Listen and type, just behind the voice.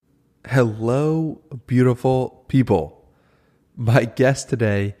Hello, beautiful people. My guest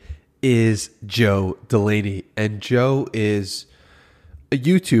today is Joe Delaney, and Joe is a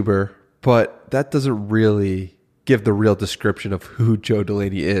YouTuber, but that doesn't really give the real description of who Joe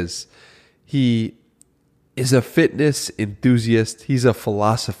Delaney is. He is a fitness enthusiast, he's a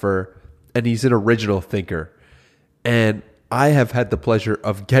philosopher, and he's an original thinker. And I have had the pleasure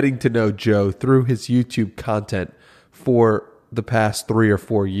of getting to know Joe through his YouTube content for the past 3 or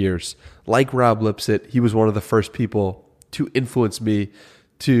 4 years. Like Rob Lipsett, he was one of the first people to influence me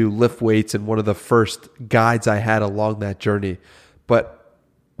to lift weights and one of the first guides I had along that journey. But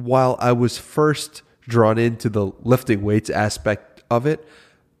while I was first drawn into the lifting weights aspect of it,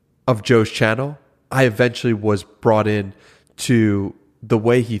 of Joe's channel, I eventually was brought in to the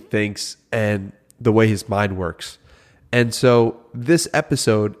way he thinks and the way his mind works. And so this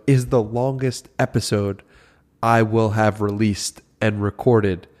episode is the longest episode I will have released and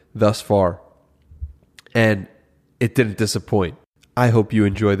recorded thus far. And it didn't disappoint. I hope you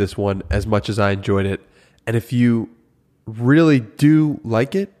enjoy this one as much as I enjoyed it. And if you really do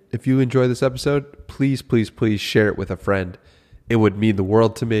like it, if you enjoy this episode, please, please, please share it with a friend. It would mean the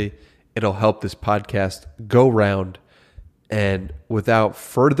world to me. It'll help this podcast go round. And without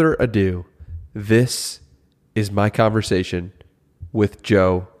further ado, this is my conversation with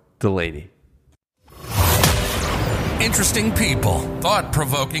Joe Delaney. Interesting people,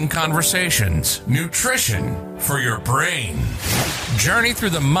 thought-provoking conversations, nutrition for your brain. Journey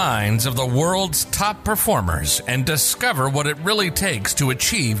through the minds of the world's top performers and discover what it really takes to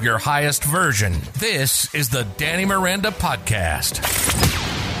achieve your highest version. This is the Danny Miranda Podcast.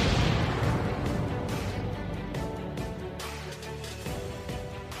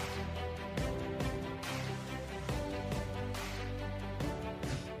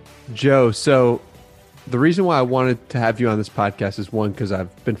 Joe, so the reason why I wanted to have you on this podcast is one, because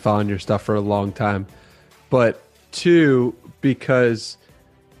I've been following your stuff for a long time, but two, because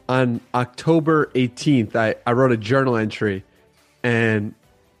on October 18th, I wrote a journal entry and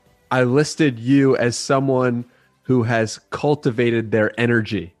I listed you as someone who has cultivated their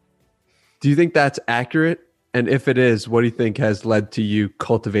energy. Do you think that's accurate? And if it is, what do you think has led to you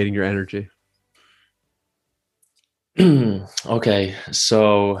cultivating your energy? Okay,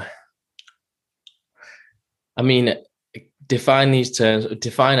 so I mean, define these terms,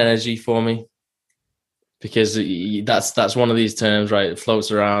 define energy for me, because that's one of these terms, right? It floats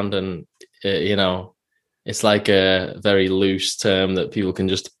around and, it's like a very loose term that people can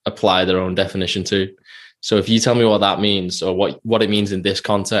just apply their own definition to. So if you tell me what that means or what it means in this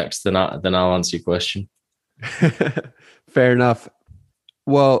context, then I'll answer your question. Fair enough.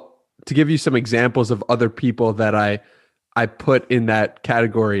 Well, to give you some examples of other people that I put in that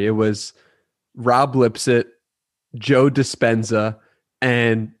category, it was Rob Lipsett, Joe Dispenza,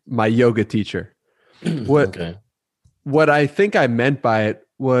 and my yoga teacher. What I think I meant by it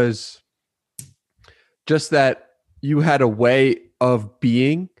was just that you had a way of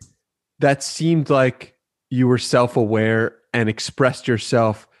being that seemed like you were self-aware and expressed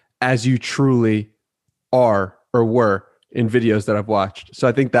yourself as you truly are or were in videos that I've watched. So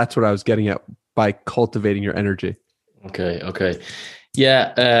I think that's what I was getting at by cultivating your energy. Okay.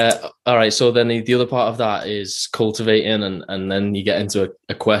 Yeah. All right. So then the other part of that is cultivating, and then you get into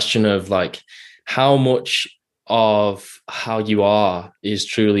a question of like how much of how you are is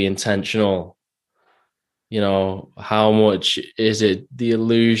truly intentional. How much is it the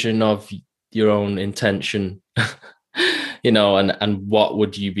illusion of your own intention? And what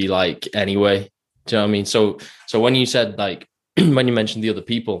would you be like anyway? Do you know what I mean? So when you said like when you mentioned the other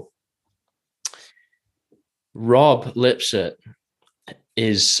people, Rob Lipsett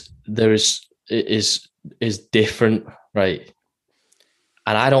is different, right?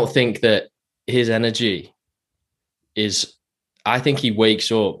 And I don't think that his energy is. I think he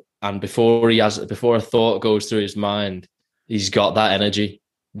wakes up and before a thought goes through his mind, he's got that energy.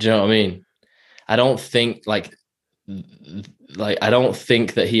 Do you know what I mean? I don't think I don't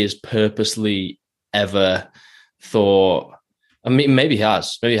think that he has purposely ever thought. I mean, maybe he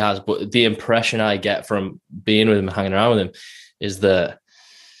has, but the impression I get from being with him, hanging around with him, is that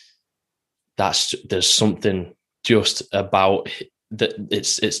there's something just about that.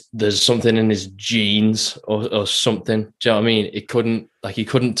 There's something in his genes or something. Do you know what I mean? He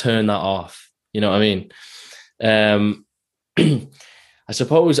couldn't turn that off. You know what I mean? I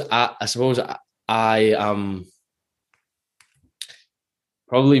suppose I am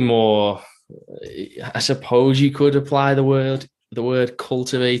probably more. I suppose you could apply the word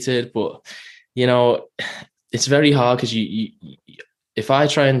cultivated, but it's very hard because you if I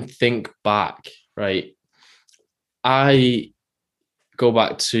try and think back, right, I go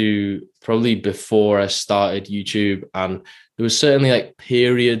back to probably before I started YouTube, and there was certainly like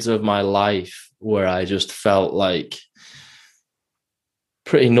periods of my life where I just felt like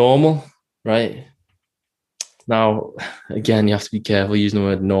pretty normal, right? Now, again, you have to be careful using the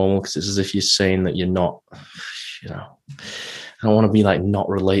word normal because it's as if you're saying that you're not, I don't want to be like not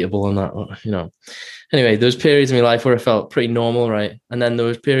relatable and that, Anyway, there was periods in my life where I felt pretty normal, right? And then there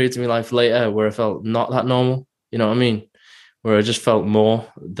was periods in my life later where I felt not that normal, you know what I mean? Where I just felt more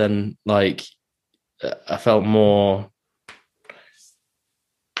than like, I felt more,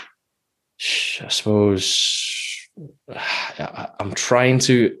 I suppose, I'm trying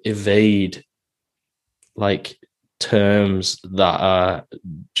to evade like terms that are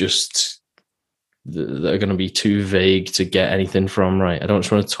just that are going to be too vague to get anything from, right? I don't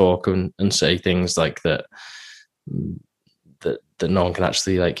just want to talk and say things like that no one can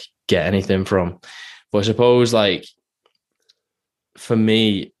actually like get anything from. But I suppose like for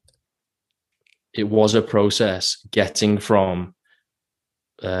me, it was a process getting from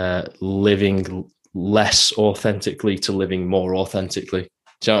living less authentically to living more authentically.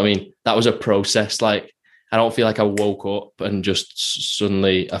 Do you know what I mean? That was a process. Like, I don't feel like I woke up and just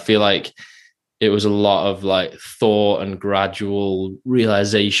suddenly, I feel like it was a lot of like thought and gradual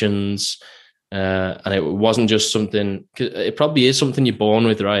realizations. And it wasn't just something, it probably is something you're born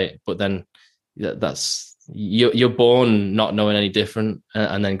with, right? But then you're born not knowing any different.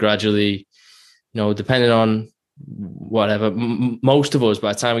 And then gradually, depending on whatever, most of us,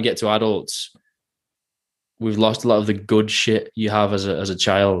 by the time we get to adults, we've lost a lot of the good shit you have as a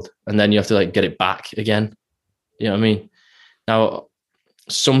child. And then you have to like get it back again. You know what I mean? Now,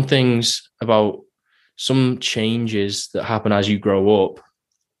 some things about some changes that happen as you grow up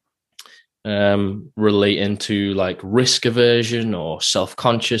relating to like risk aversion or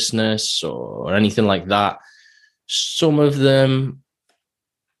self-consciousness or anything like that. Some of them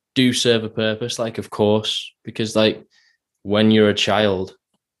do serve a purpose, like, of course, because like when you're a child,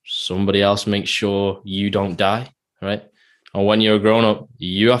 somebody else makes sure you don't die, right? Or when you're a grown-up,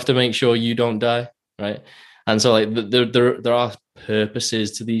 you have to make sure you don't die, right? And so like there are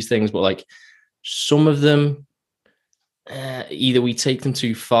purposes to these things, but like some of them, either we take them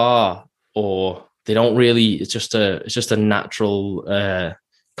too far or they don't really, it's just a natural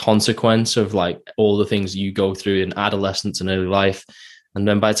consequence of like all the things you go through in adolescence and early life. And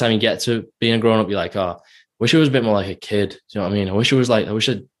then by the time you get to being a grown up, you're like, oh, I wish it was a bit more like a kid. Do you know what I mean? I wish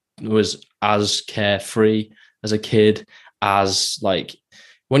it was as carefree as a kid, as like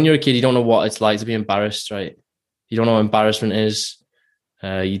when you're a kid, you don't know what it's like to be embarrassed, right? You don't know what embarrassment is.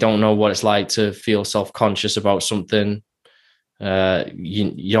 You don't know what it's like to feel self-conscious about something.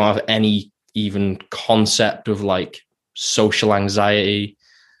 You don't have any even concept of like social anxiety,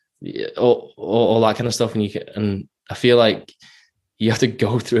 all that kind of stuff. And I feel like you have to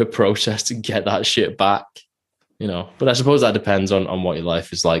go through a process to get that shit back, But I suppose that depends on what your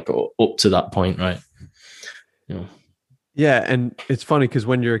life is like up to that point, right? Yeah, and it's funny because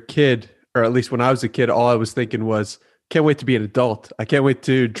when you're a kid, or at least when I was a kid, all I was thinking was, can't wait to be an adult. I can't wait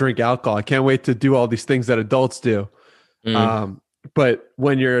to drink alcohol. I can't wait to do all these things that adults do. But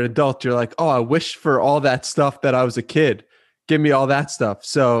when you're an adult, you're like, oh, I wish for all that stuff that I was a kid. Give me all that stuff.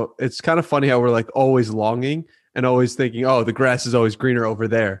 So it's kind of funny how we're like always longing and always thinking, oh, the grass is always greener over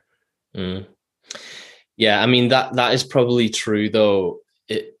there. Yeah, I mean, that is probably true, though,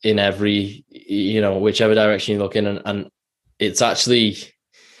 in every, whichever direction you look in. And it's actually,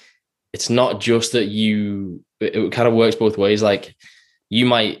 it's not just that it kind of works both ways. Like you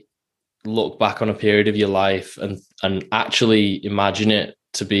might look back on a period of your life and actually imagine it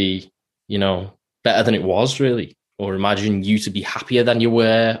to be, better than it was really, or imagine you to be happier than you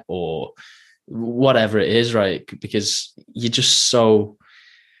were, or whatever it is, right? Because you're just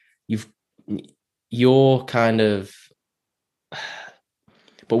you're kind of,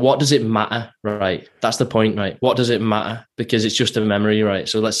 but what does it matter, right? That's the point, right? What does it matter? Because it's just a memory, right?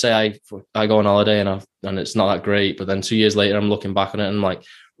 So let's say I go on holiday and it's not that great, but then 2 years later I'm looking back on it and I'm like,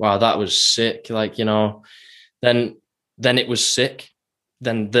 wow, that was sick. Like, then it was sick.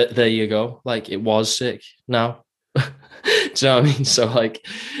 Then there you go. Like it was sick now. Do you know what I mean? So like,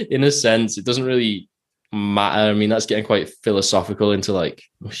 in a sense, it doesn't really matter. I mean, that's getting quite philosophical into like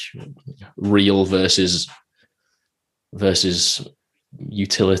real versus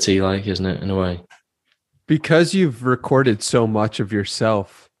utility, like, isn't it, in a way? Because you've recorded so much of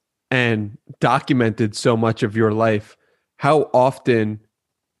yourself and documented so much of your life, how often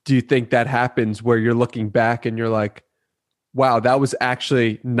do you think that happens where you're looking back and you're like, wow, that was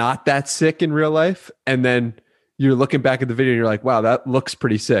actually not that sick in real life? And then you're looking back at the video and you're like, wow, that looks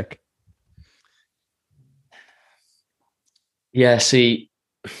pretty sick. Yeah, see,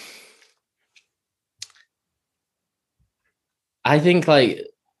 I think like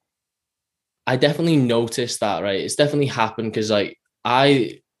I definitely noticed that, right? It's definitely happened because like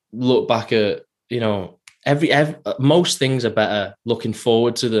I look back at, every most things are better looking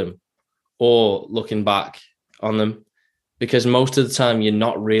forward to them or looking back on them, because most of the time you're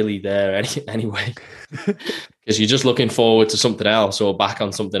not really there anyway, because you're just looking forward to something else or back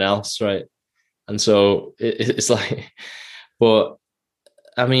on something else, right? And so it's like, but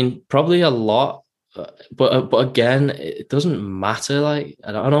I mean, probably a lot, but again, it doesn't matter. Like,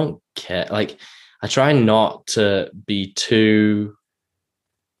 I don't care. Like, I try not to be to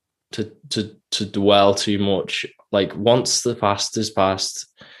dwell too much. Like, once the past is past,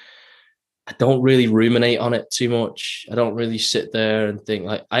 I don't really ruminate on it too much. I don't really sit there and think.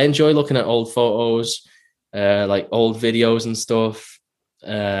 Like, I enjoy looking at old photos, like old videos and stuff.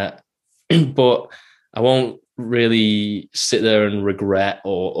 But I won't really sit there and regret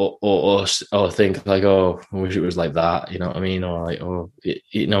or think like, oh, I wish it was like that. You know what I mean? Or like, oh,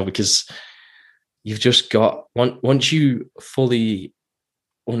 because you've just got once you fully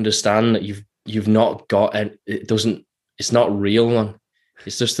understand that you've not got, and it's not real, man.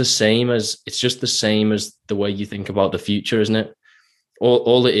 It's just the same as the way you think about the future, isn't it?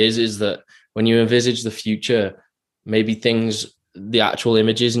 All it is that when you envisage the future, maybe the actual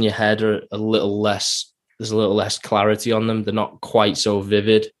images in your head are a little less, there's a little less clarity on them. They're not quite so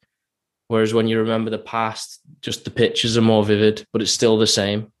vivid. Whereas when you remember the past, just the pictures are more vivid, but it's still the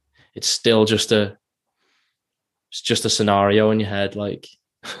same. It's still it's just a scenario in your head. Like,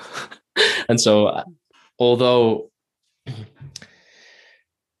 and so although,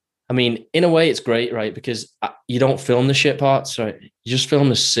 I mean, in a way it's great, right? Because you don't film the shit parts, right? You just film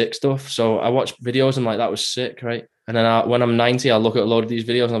the sick stuff. So I watch videos and I'm like, that was sick, right? And then when I'm 90, I'll look at a load of these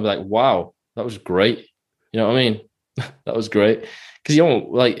videos and I'll be like, wow, that was great. You know what I mean? That was great. Because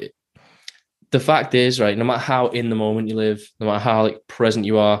like, the fact is, right, no matter how in the moment you live, no matter how like present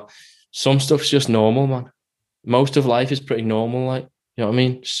you are, some stuff's just normal, man. Most of life is pretty normal, like, you know what I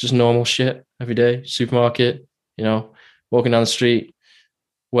mean? It's just normal shit every day. Supermarket, walking down the street,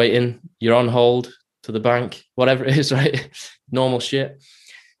 waiting, you're on hold to the bank, whatever it is, right? Normal shit.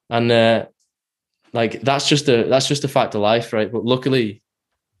 And like that's just a fact of life, right? But luckily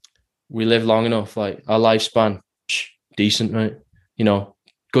we live long enough, like our lifespan, decent, right?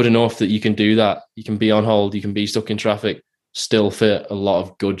 Good enough that you can do that. You can be on hold, you can be stuck in traffic, still fit a lot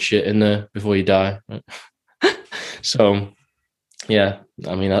of good shit in there before you die, right? So yeah,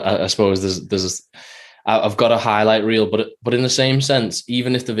 I mean, I suppose I've got a highlight reel, but in the same sense,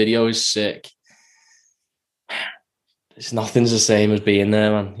 even if the video is sick, nothing's the same as being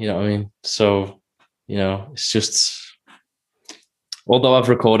there, man. You know what I mean? So, it's just, although I've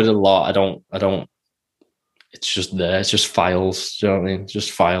recorded a lot, I don't, it's just there. It's just files. Do you know what I mean? It's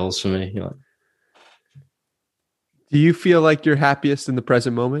just files for me. Do you feel like you're happiest in the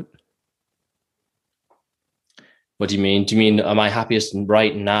present moment? What do you mean? Do you mean, am I happiest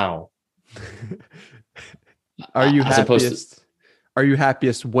right now? Are you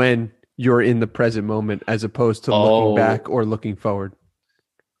happiest when you're in the present moment as opposed to looking back or looking forward?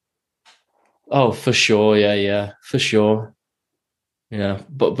 Oh, for sure. Yeah, for sure. Yeah.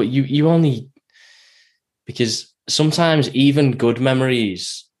 But you only, because sometimes even good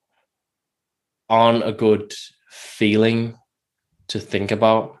memories aren't a good feeling to think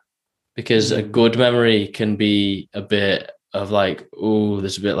about, because a good memory can be a bit of like, oh,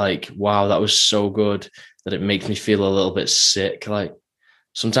 there's a bit like, wow, that was so good that it makes me feel a little bit sick. Like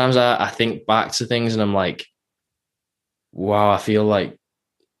sometimes I think back to things and I'm like, wow, I feel like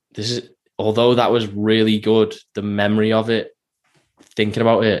although that was really good, the memory of it, thinking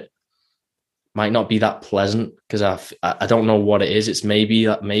about it, might not be that pleasant, because I don't know what it is. It's maybe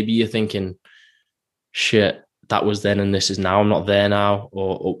you're thinking, shit, that was then and this is now. I'm not there now,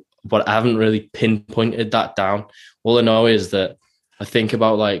 but I haven't really pinpointed that down. All I know is that I think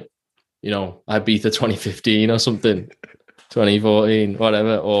about like, Ibiza 2015 or something, 2014,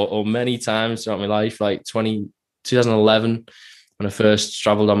 whatever, or many times throughout my life, like 2011 when I first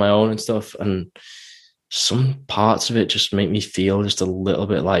traveled on my own and stuff. And some parts of it just make me feel just a little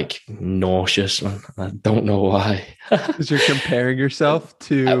bit like nauseous, man. I don't know why. Because you're comparing yourself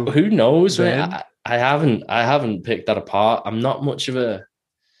to who knows, man. I haven't picked that apart. I'm not much of a,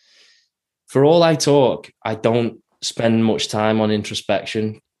 for all I talk, I don't spend much time on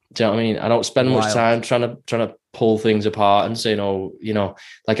introspection. Do you know what I mean? I don't spend much time trying to pull things apart and say, no,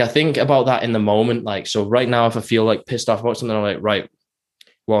 like I think about that in the moment. Like, so right now, if I feel like pissed off about something, I'm like, right,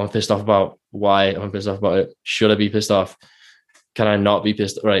 what am I pissed off about? Why am I pissed off about it? Should I be pissed off? Can I not be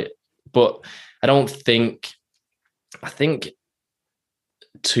pissed? Right. But I think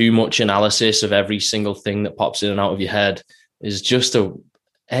too much analysis of every single thing that pops in and out of your head is just a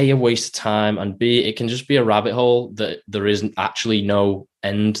waste of time, and B, it can just be a rabbit hole that there isn't actually no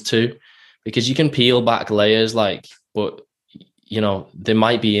end to, because you can peel back layers, but there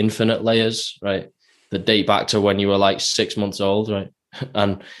might be infinite layers, right, that date back to when you were like 6 months old, right?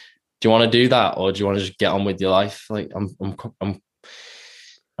 And do you want to do that, or do you want to just get on with your life? Like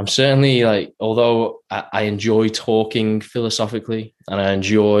I'm certainly, like, although I enjoy talking philosophically, and I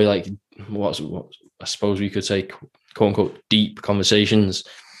enjoy like what I suppose we could say, quote unquote, deep conversations,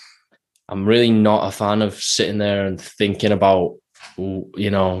 I'm really not a fan of sitting there and thinking about,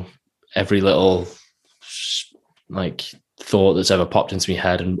 every little like thought that's ever popped into my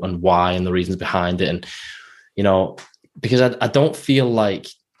head and why and the reasons behind it. And, because I don't feel like,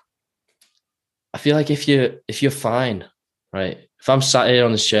 I feel like if you're fine, right? If I'm sat here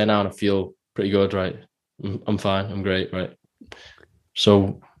on this chair now and I feel pretty good, right? I'm fine. I'm great, right?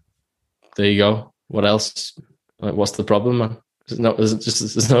 So there you go. What else? Like, what's the problem, man? It's not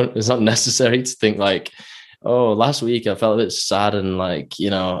necessary to think like, oh, last week I felt a bit sad, and like,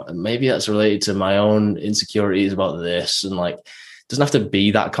 maybe that's related to my own insecurities about this, and like, it doesn't have to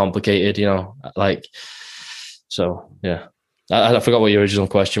be that complicated, like. So yeah, I forgot what your original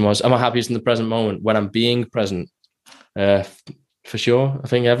question was. Am I happiest in the present moment when I'm being present? For sure. I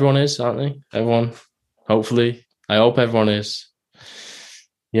think everyone is, aren't they? Everyone, hopefully. I hope everyone is.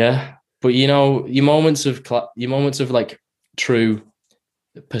 Yeah. But your moments of like true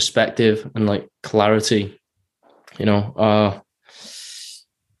perspective and like clarity, they're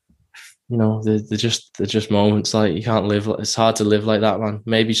just moments. Like, you can't live. It's hard to live like that, man.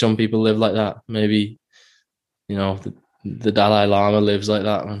 Maybe some people live like that. Maybe, the Dalai Lama lives like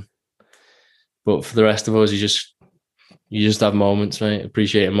that, man. But for the rest of us, you just have moments, right?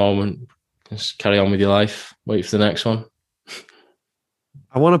 Appreciate a moment. Just carry on with your life. Wait for the next one.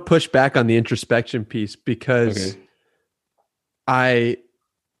 I want to push back on the introspection piece, because I've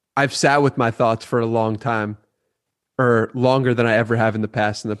sat with my thoughts for a long time, or longer than I ever have in the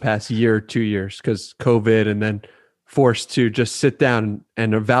past year or 2 years, because COVID, and then forced to just sit down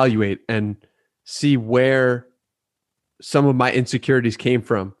and evaluate and see where some of my insecurities came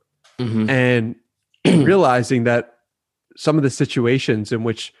from. Mm-hmm. And realizing that some of the situations in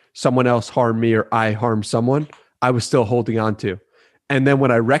which someone else harmed me or I harmed someone, I was still holding on to. And then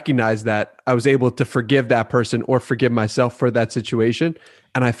when I recognized that, I was able to forgive that person or forgive myself for that situation.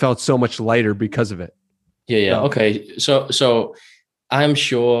 And I felt so much lighter because of it. Yeah. Okay. So I'm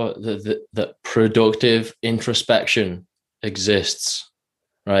sure that productive introspection exists,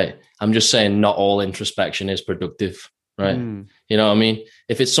 right? I'm just saying not all introspection is productive, right? You know what I mean?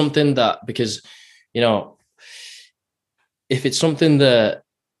 If it's something that, because, if it's something that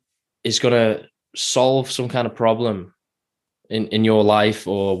is going to solve some kind of problem in your life,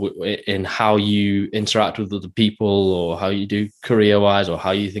 or in how you interact with other people, or how you do career-wise, or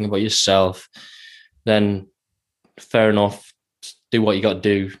how you think about yourself, then fair enough, do what you got to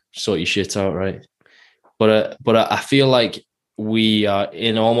do, sort your shit out, right? But I feel like we are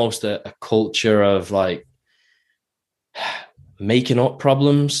in almost a culture of like making up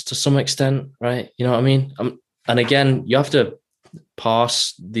problems to some extent, right? You know what I mean? And again, you have to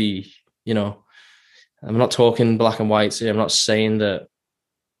pass the, I'm not talking black and white here. I'm not saying that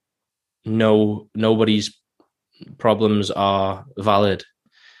nobody's problems are valid.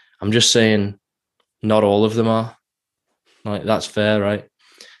 I'm just saying not all of them are. Like, that's fair, right?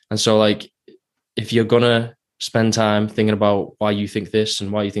 And so, like, if you're gonna spend time thinking about why you think this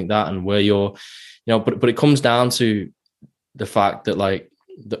and why you think that, and where you're, but it comes down to the fact that, like,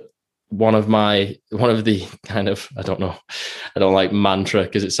 one of the kind of, I don't like mantra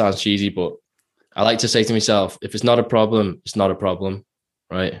because it sounds cheesy, but I like to say to myself, if it's not a problem, it's not a problem,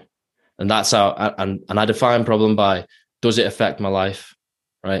 right? And that's how, and I define problem by, does it affect my life,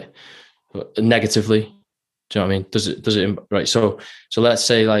 right? Negatively. Do you know what I mean? Does it, right? So let's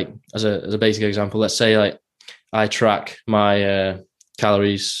say, like, as a basic example, let's say, like, I track my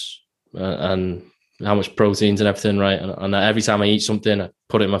calories and how much proteins and everything, right? And every time I eat something, I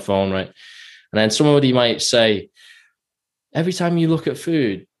put it in my phone, right? And then somebody might say, every time you look at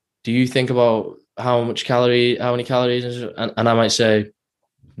food, do you think about how many calories? And I might say,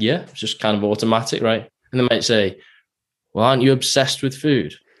 yeah, it's just kind of automatic, right? And they might say, well, aren't you obsessed with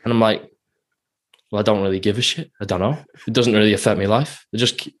food? And I'm like, well, I don't really give a shit. I don't know. It doesn't really affect my life. Do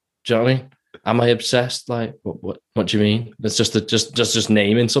you know what I mean? Am I obsessed? Like, what do you mean? It's just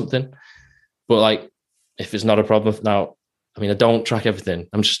naming something. But, like, if it's not a problem now, I mean, I don't track everything.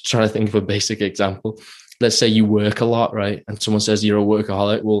 I'm just trying to think of a basic example. Let's say you work a lot, right? And someone says you're a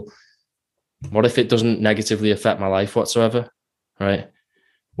workaholic. Well, what if it doesn't negatively affect my life whatsoever, right?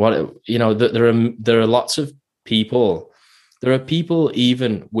 What, you know, there are lots of people. There are people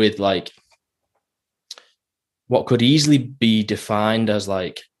even with like what could easily be defined as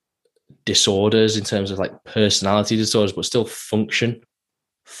like disorders in terms of like personality disorders, but still function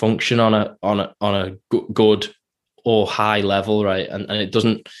on a good or high level, right? And it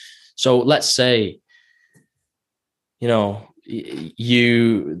doesn't. So let's say, you know,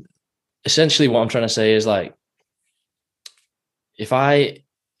 you essentially what I'm trying to say is like, if I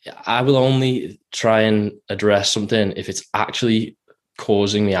will only try and address something if it's actually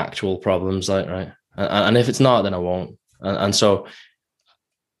causing me actual problems, like, right? And if it's not, then I won't. And so,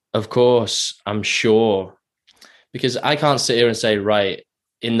 of course, I'm sure, because I can't sit here and say, right,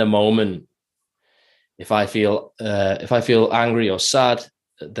 in the moment, if I feel angry or sad,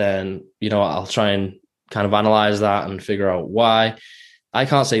 then, you know, I'll try and kind of analyze that and figure out why. I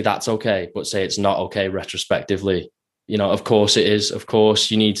can't say that's okay, but say it's not okay retrospectively. You know, of course it is. Of course,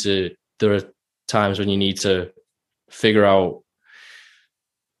 there are times when you need to figure out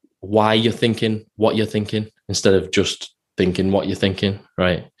why you're thinking what you're thinking instead of just thinking what you're thinking,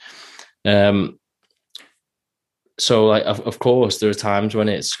 right? So like, of course, there are times when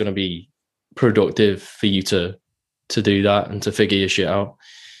it's going to be productive for you to do that and to figure your shit out.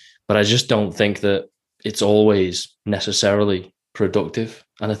 But I just don't think that it's always necessarily productive.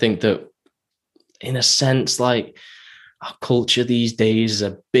 And I think that in a sense, like, our culture these days is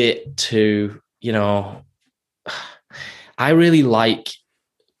a bit too, you know, I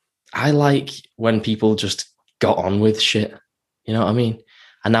like when people just got on with shit. You know what I mean?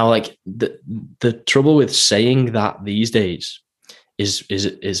 And now, like, the trouble with saying that these days is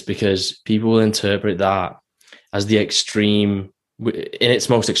because people will interpret that as the extreme, in its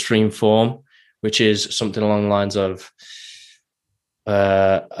most extreme form, which is something along the lines of,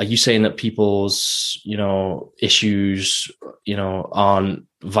 are you saying that people's, you know, issues, you know, aren't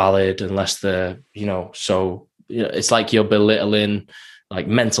valid unless they're, you know, so, you know, it's like you're belittling like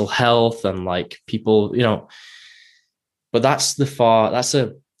mental health and like people, you know, but that's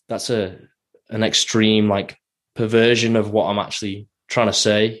an extreme like perversion of what I'm actually trying to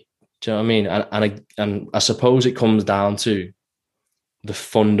say. Do you know what I mean? And I suppose it comes down to the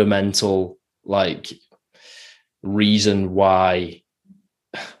fundamental like reason why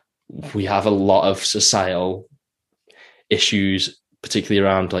we have a lot of societal issues, particularly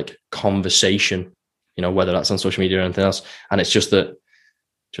around like conversation, you know, whether that's on social media or anything else. And it's just that,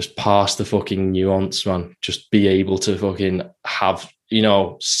 just pass the fucking nuance, man. Just be able to fucking have, you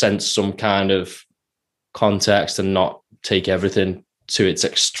know, sense some kind of context and not take everything to its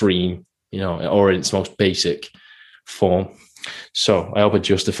extreme, you know, or in its most basic form. So I hope I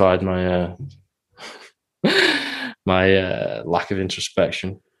justified my my lack of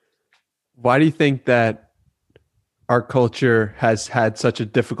introspection. Why do you think that our culture has had such a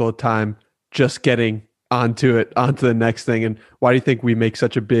difficult time just getting onto the next thing? And why do you think we make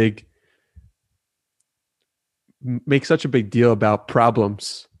such a big deal about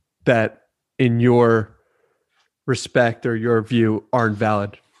problems that, in your respect or your view, aren't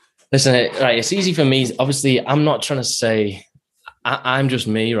valid? Listen, right, it's easy for me. Obviously, I'm not trying to say I'm just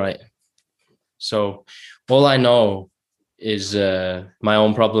me, right? So all I know is my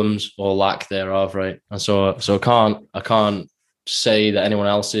own problems or lack thereof, right? And so I can't say that anyone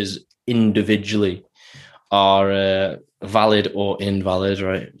else's individually are valid or invalid,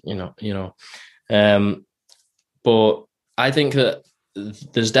 right? But I think that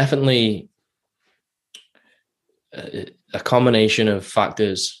there's definitely a combination of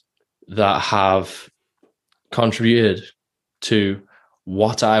factors that have contributed to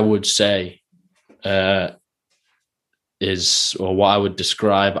what I would say is, or what I would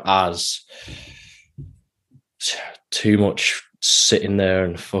describe as, too much sitting there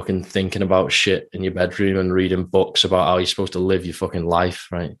and fucking thinking about shit in your bedroom and reading books about how you're supposed to live your fucking life,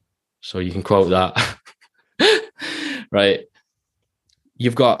 right? So you can quote that. Right?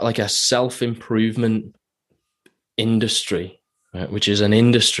 You've got like a self-improvement industry, right? Which is an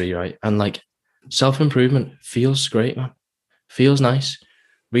industry, right? And like, self-improvement feels great, man. Feels nice.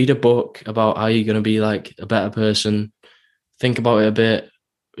 Read a book about how you're going to be like a better person. Think about it a bit,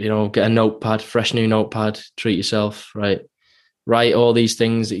 you know, get a notepad, fresh new notepad, treat yourself, right? Write all these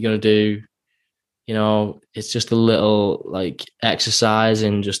things that you're going to do. You know, it's just a little like exercise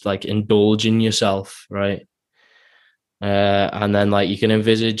and just like indulging yourself, right? And then like you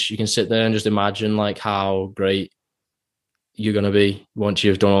can sit there and just imagine like how great you're going to be once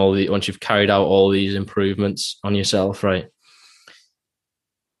you've carried out all these improvements on yourself, right?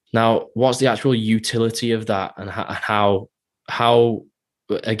 Now, what's the actual utility of that, and how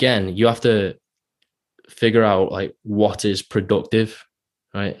again, you have to figure out like what is productive,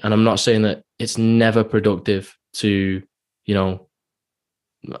 right? And I'm not saying that it's never productive to,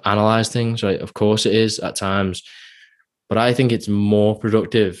 analyze things, right? Of course it is at times, but I think it's more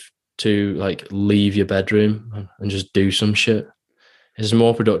productive to like leave your bedroom and just do some shit. It's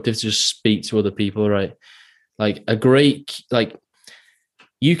more productive to just speak to other people, right? Like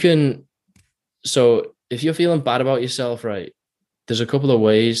you can, so if you're feeling bad about yourself, right, there's a couple of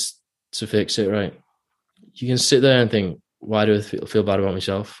ways to fix it, right? You can sit there and think, why do I feel bad about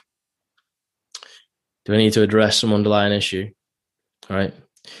myself? Do I need to address some underlying issue? Right?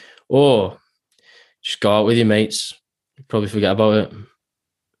 Or just go out with your mates, probably forget about it.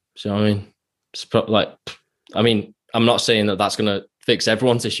 So, I mean, it's I'm not saying that that's going to fix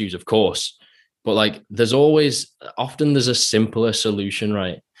everyone's issues, of course, but like there's often a simpler solution,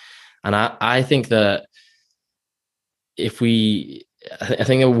 right? And I think that I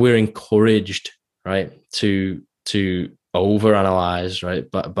think that we're encouraged, right, to overanalyze, right,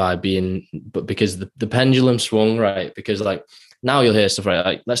 but because the pendulum swung, right, because like now you'll hear stuff, right,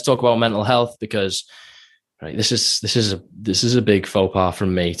 like let's talk about mental health because, right, this is a big faux pas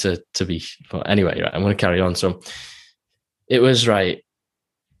from me to be, well, anyway, right, I'm going to carry on. So it was right.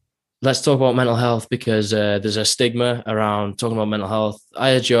 Let's talk about mental health because there's a stigma around talking about mental health.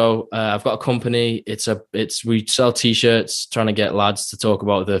 Hiya, Joe. I've got a company. We sell t-shirts, trying to get lads to talk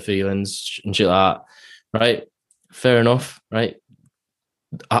about their feelings and shit like that. Right? Fair enough. Right?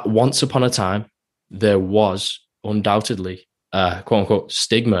 Once upon a time, there was undoubtedly quote unquote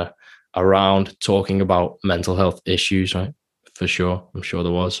stigma around talking about mental health issues. Right? For sure. I'm sure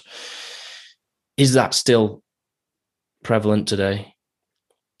there was. Is that still prevalent today?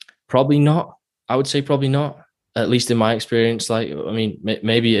 Probably not. I would say probably not, at least in my experience. Like, I mean,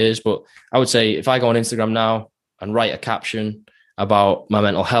 maybe it is, but I would say if I go on Instagram now and write a caption about my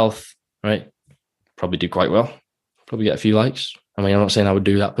mental health, right, probably do quite well. Probably get a few likes. I mean, I'm not saying I would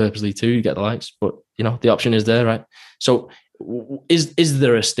do that purposely to get the likes, but, the option is there, right? So is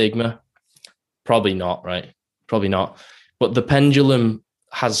there a stigma? Probably not, right? Probably not. But the pendulum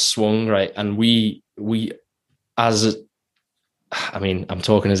has swung, right? And we I'm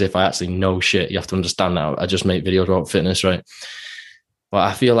talking as if I actually know shit. You have to understand that. I just make videos about fitness, right? But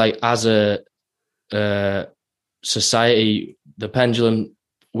I feel like as a society, the pendulum,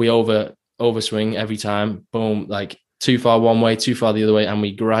 we overswing every time. Boom, like too far one way, too far the other way, and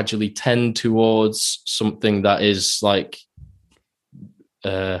we gradually tend towards something that is like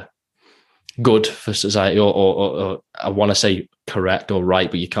good for society, or I want to say correct or right,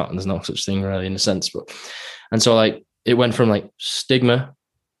 but you can't. There's no such thing really in a sense. And so like, it went from like stigma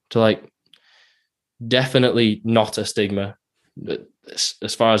to like definitely not a stigma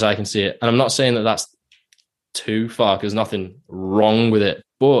as far as I can see it. And I'm not saying that that's too far because there's nothing wrong with it.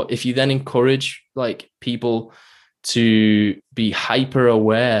 But if you then encourage like people to be hyper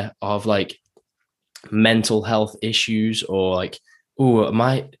aware of like mental health issues or like, oh,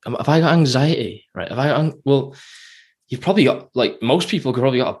 have I got anxiety? Right. You've probably got, like most people could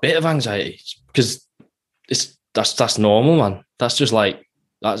probably got a bit of anxiety because that's normal, man. That's just like,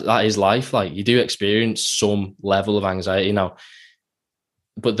 that is life. Like you do experience some level of anxiety now,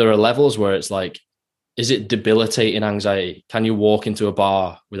 but there are levels where it's like, is it debilitating anxiety? Can you walk into a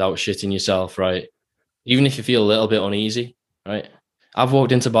bar without shitting yourself, right? Even if you feel a little bit uneasy, right? I've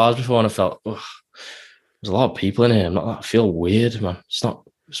walked into bars before and I felt, there's a lot of people in here. I feel weird, man.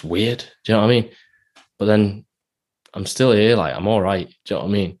 It's weird. Do you know what I mean? But then I'm still here. Like I'm all right. Do you know what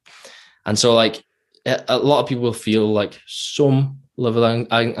I mean? And so like, a lot of people will feel like some level of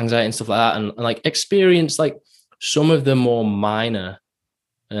anxiety and stuff like that, and like experience like some of the more minor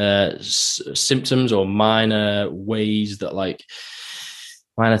symptoms or minor ways that like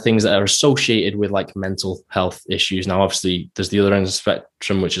minor things that are associated with like mental health issues. Now, obviously, there's the other end of the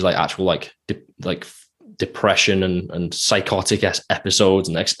spectrum, which is like actual like depression and psychotic episodes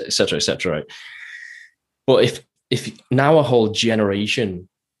and et cetera, right? But if now a whole generation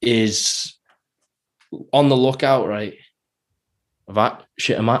is on the lookout, right?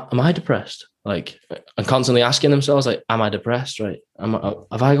 Am I depressed? Like, and constantly asking themselves, like, am I depressed? Right?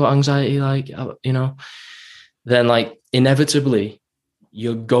 Have I got anxiety? Like, then like inevitably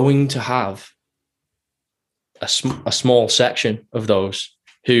you're going to have a small section of those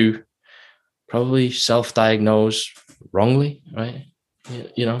who probably self-diagnose wrongly, right?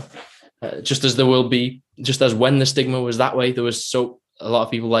 Just as there will be, just as when the stigma was that way, there was a lot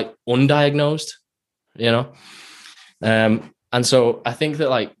of people like undiagnosed. And so I think that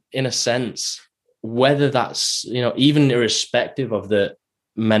like in a sense, whether that's even irrespective of the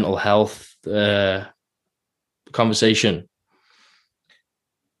mental health conversation,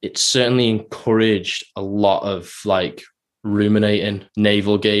 it certainly encouraged a lot of like ruminating,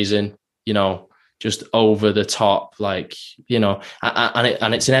 navel gazing, just over the top, like,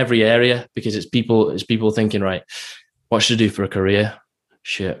 and it's in every area, because it's people thinking, right, what should I do for a career?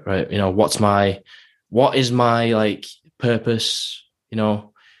 Shit, right? What is my like purpose?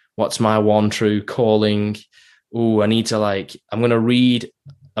 What's my one true calling? Oh, I need to I'm going to read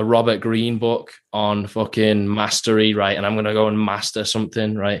a Robert Greene book on fucking mastery, right? And I'm going to go and master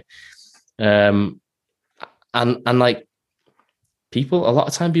something, right? And like people, a lot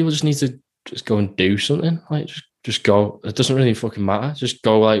of time people just need to just go and do something, like just go. It doesn't really fucking matter. Just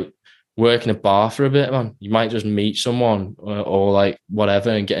go like work in a bar for a bit, man. You might just meet someone or like whatever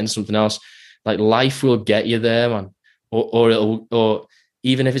and get into something else. Like life will get you there, man. Or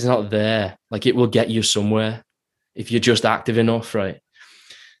even if it's not there, like it will get you somewhere if you're just active enough, right?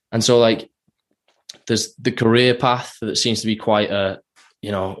 And so like there's the career path that seems to be quite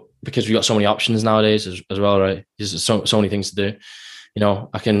because we've got so many options nowadays as well, right? There's so many things to do.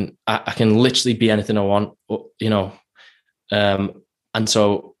 I can literally be anything I want, and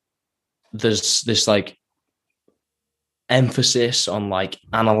so there's this like emphasis on like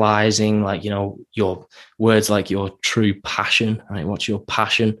analyzing, like, your words, like your true passion, right? What's your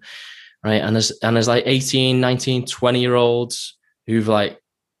passion, right? And there's like 18, 19, 20-year-olds who've like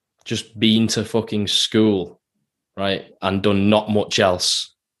just been to fucking school, right? And done not much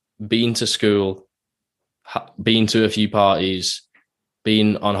else. Been to school, been to a few parties,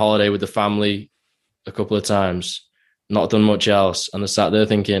 been on holiday with the family a couple of times, not done much else. And they're sat there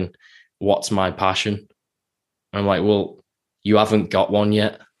thinking, what's my passion? And I'm like, well, you haven't got one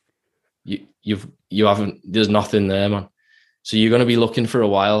yet. You haven't, there's nothing there, man. So you're going to be looking for a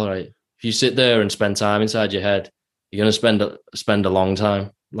while, right? If you sit there and spend time inside your head, you're going to spend a long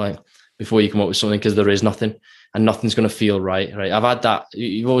time, like, before you come up with something, because there is nothing, and nothing's going to feel right. I've had that.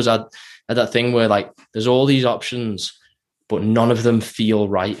 You've always had that thing where like there's all these options, but none of them feel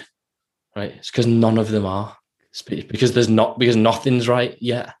right. It's because none of them are. It's because nothing's right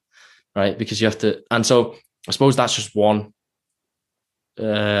yet, right? Because you have to, and so I suppose that's just one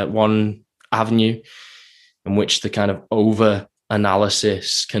avenue in which the kind of over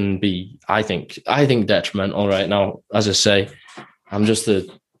analysis can be, I think detrimental. Right now, as I say, I'm just a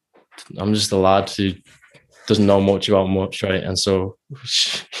lad who doesn't know much about much, right? And so,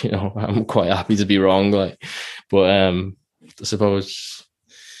 I'm quite happy to be wrong, like, but I suppose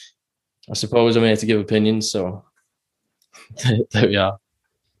I'm here to give opinions, so there we are.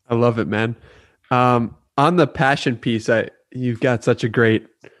 I love it, man. On the passion piece, you've got such a great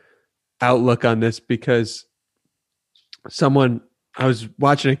outlook on this, because I was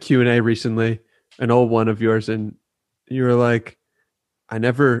watching a Q&A recently, an old one of yours, and you were like, I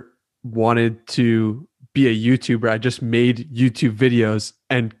never wanted to be a YouTuber. I just made YouTube videos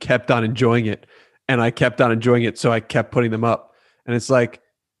and kept on enjoying it. And I kept on enjoying it, so I kept putting them up. And it's like,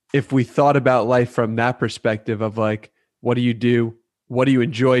 if we thought about life from that perspective of like, what do you do? What do you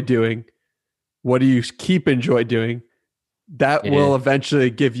enjoy doing? What do you keep enjoy doing? That will eventually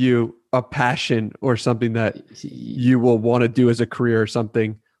give you a passion or something that you will want to do as a career or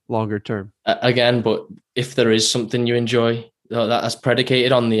something longer term. Again, but if there is something you enjoy, that's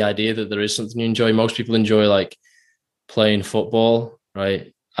predicated on the idea that there is something you enjoy. Most people enjoy like playing football,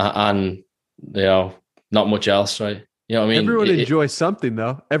 right? And not much else, right? You know what I mean? Everyone enjoys something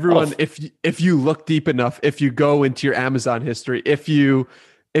though. Everyone, if you look deep enough, if you go into your Amazon history, if you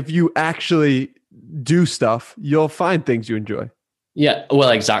actually do stuff, you'll find things you enjoy. Yeah,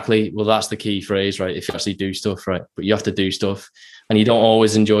 well, exactly. Well, that's the key phrase, right? If you actually do stuff, right? But you have to do stuff, and you don't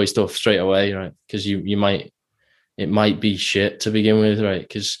always enjoy stuff straight away, right? Because it might be shit to begin with, right?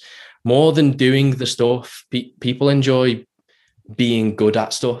 Because more than doing the stuff, people enjoy being good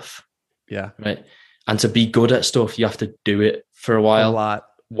at stuff. Yeah. Right. And to be good at stuff, you have to do it for a while, a lot,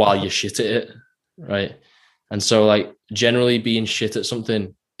 while you're shit at it. Right. And so like generally being shit at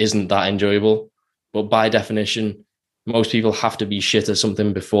something isn't that enjoyable, but by definition, most people have to be shit at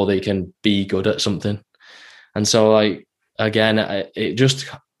something before they can be good at something. And so like, again, it just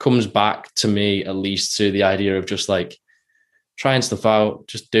comes back to me, at least, to the idea of just like trying stuff out,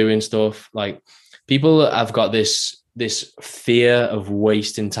 just doing stuff. Like people have got this fear of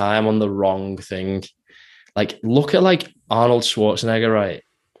wasting time on the wrong thing. Like look at like Arnold Schwarzenegger, right?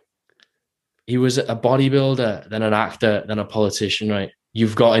 He was a bodybuilder, then an actor, then a politician, right?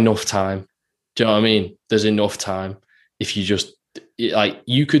 You've got enough time. Do you know what I mean? There's enough time. If you just like,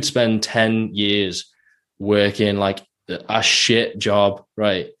 you could spend 10 years working like a shit job,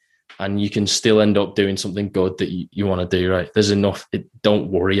 right? And you can still end up doing something good that you want to do, right? There's enough.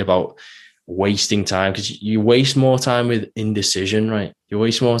 Don't worry about wasting time, because you waste more time with indecision, right? You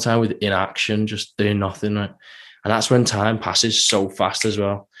waste more time with inaction, just doing nothing, right? And that's when time passes so fast as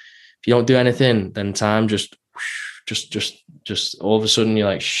well. If you don't do anything, then time just all of a sudden you're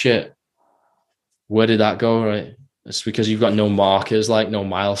like, shit, where did that go? Right. It's because you've got no markers, like no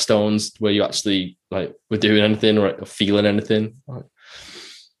milestones where you actually like were doing anything or feeling anything.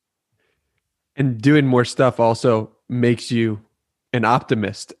 And doing more stuff also makes you an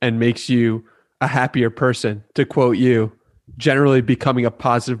optimist and makes you a happier person. To quote you, generally becoming a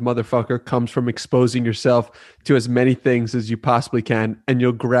positive motherfucker comes from exposing yourself to as many things as you possibly can, and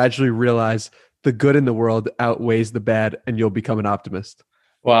you'll gradually realize the good in the world outweighs the bad, and you'll become an optimist.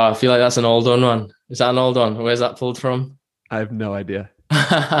 Wow, I feel like that's an old one. Is that an old one? Where's that pulled from? I have no idea.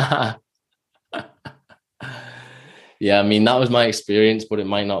 Yeah, I mean, that was my experience, but it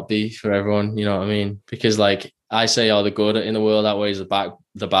might not be for everyone, you know what I mean? Because like I say, the good in the world outweighs the bad,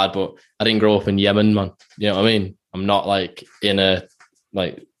 but I didn't grow up in Yemen, man. You know what I mean? I'm not like in a,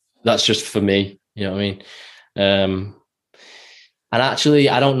 like, that's just for me, you know what I mean? And actually,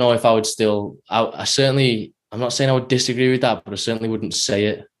 I don't know if I would still, I certainly, I'm not saying I would disagree with that, but I certainly wouldn't say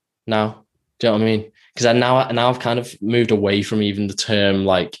it now. Do you know what I mean? Because now I've kind of moved away from even the term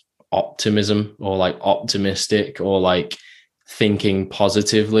like optimism or like optimistic or like thinking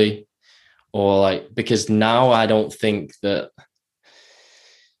positively or like, because now I don't think that,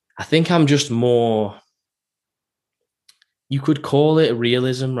 I think I'm just more, you could call it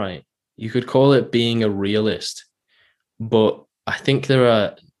realism, right? You could call it being a realist, but I think there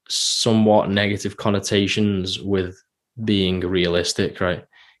are somewhat negative connotations with being realistic, right?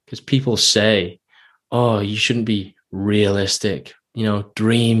 Because people say, oh, you shouldn't be realistic, you know,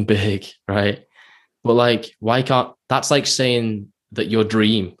 dream big, right? But like, why can't, that's like saying that your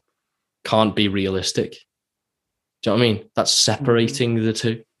dream can't be realistic. Do you know what I mean? That's separating the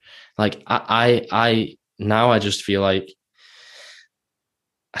two. Like I now I just feel like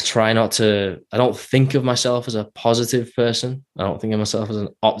I don't think of myself as a positive person. I don't think of myself as an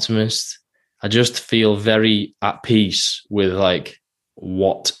optimist. I just feel very at peace with like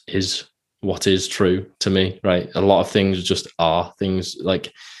what is true to me, right? A lot of things just are things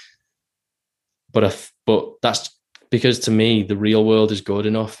like, but that's because to me, the real world is good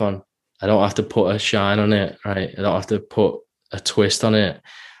enough, and I don't have to put a shine on it, right? I don't have to put a twist on it.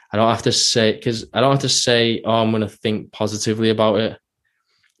 I don't have to say, oh, I'm going to think positively about it,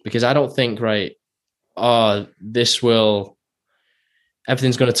 because I don't think, right, oh,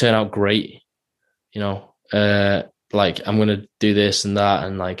 everything's going to turn out great, you know, like I'm going to do this and that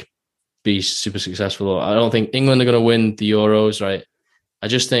and like be super successful. I don't think England are going to win the Euros, right? I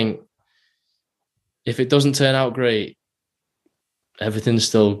just think if it doesn't turn out great, everything's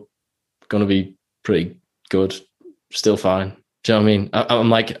still going to be pretty good, still fine. Do you know what I mean? I'm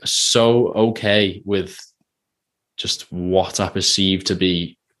like so okay with just what I perceive to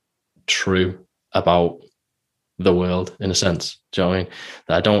be true about the world, in a sense. Do you know what I mean?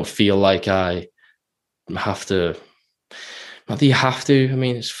 That I don't feel like I have to, not that you have to, I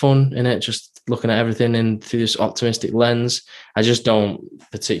mean, it's fun, innit? Just looking at everything in through this optimistic lens. I just don't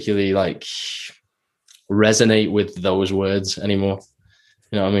particularly like resonate with those words anymore.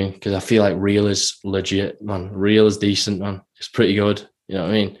 You know what I mean? Because I feel like real is legit, man. Real is decent, man. It's pretty good. You know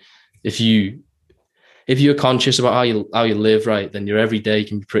what I mean? If you're conscious about how you live, right, then your every day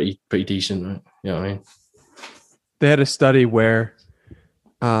can be pretty decent, right? You know what I mean? They had a study where,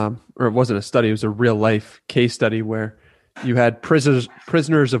 or it wasn't a study, it was a real life case study where you had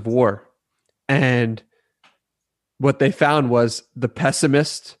prisoners of war, and what they found was the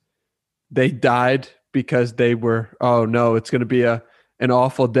pessimists, they died because they were, oh no, it's going to be an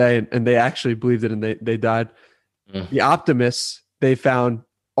awful day, and they actually believed it, and they died. The optimists, they found,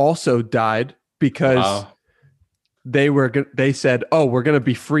 also died because they said, oh, we're going to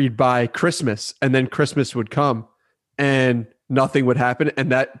be freed by Christmas, and then Christmas would come and nothing would happen,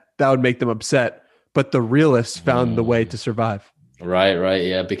 and that would make them upset. But the realists found the way to survive. Right,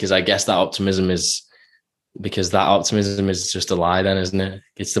 yeah, because I guess that optimism is just a lie, then, isn't it?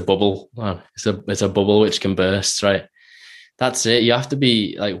 It's the bubble. It's a bubble which can burst, right? That's it. You have to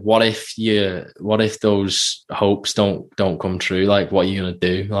be like, what if those hopes don't come true? Like, what are you gonna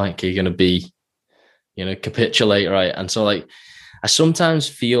do? Like, you're gonna be, capitulate, right? And so, like, I sometimes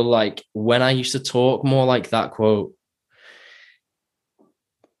feel like when I used to talk more like that quote,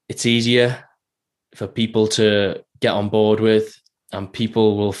 it's easier for people to get on board with, and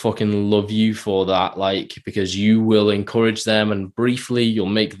people will fucking love you for that, like, because you will encourage them, and briefly you'll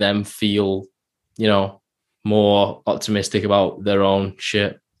make them feel, more optimistic about their own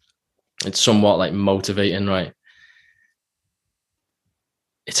shit. It's somewhat like motivating, right?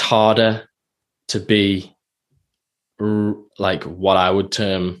 It's harder to be like what I would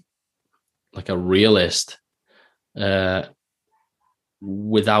term like a realist uh,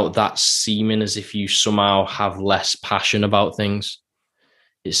 without that seeming as if you somehow have less passion about things.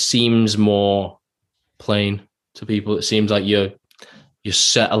 It seems more plain to people. It seems like you're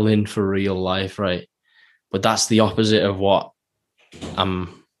settling for real life, right? But that's the opposite of what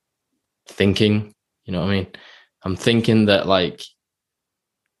I'm thinking. You know what I mean? I'm thinking that like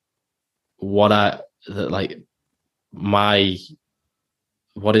what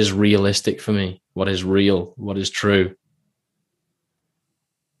is realistic for me, what is real, what is true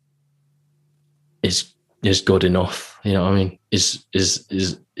is good enough. You know what I mean? Is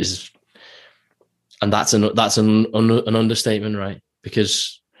and that's an understatement, right?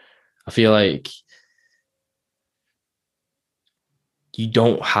 Because I feel like you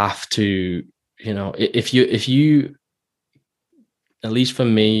don't have to, you know, if you at least for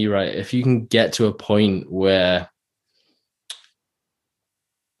me, right, if you can get to a point where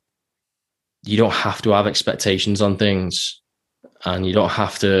you don't have to have expectations on things, and you don't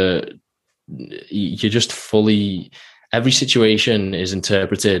have to, you're just fully, every situation is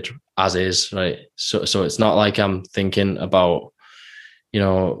interpreted as is, right? So it's not like I'm thinking about, you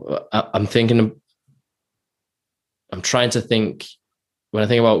know, I'm trying to think, when I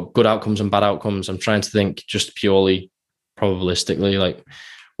think about good outcomes and bad outcomes, I'm trying to think just purely probabilistically, like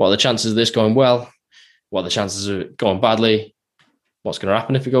what are the chances of this going well? What are the chances of it going badly? What's going to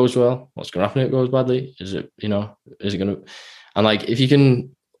happen if it goes well? What's going to happen if it goes badly? Is it, you know, is it going to, and like, if you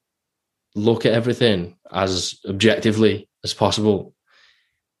can look at everything as objectively as possible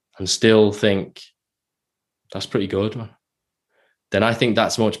and still think that's pretty good, man, then I think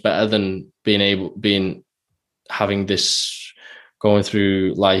that's much better than having this, going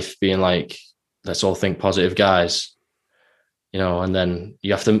through life being like, let's all think positive, guys, you know, and then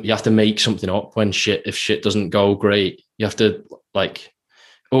you have to make something up when if shit doesn't go great. You have to like,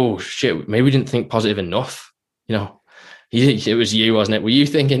 oh shit, maybe we didn't think positive enough, you know. It was you, wasn't it? Were you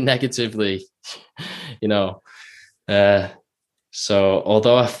thinking negatively? You know. So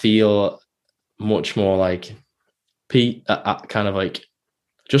although I feel much more like kind of like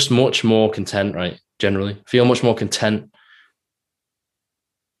just much more content, right? Generally feel much more content.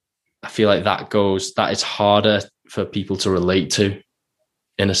 I feel like that is harder for people to relate to,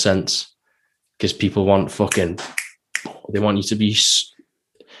 in a sense, because people they want you to be,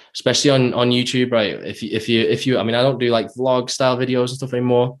 especially on YouTube, right? If you, I mean, I don't do like vlog style videos and stuff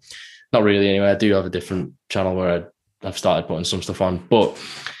anymore. Not really, anyway. I do have a different channel where I've started putting some stuff on, but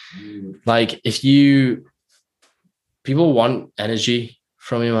like, people want energy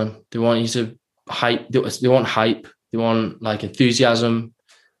from you, man. They want you to hype. They want hype. They want like enthusiasm.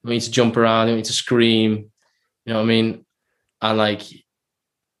 They want you to jump around. They want you to scream. You know what I mean? And like,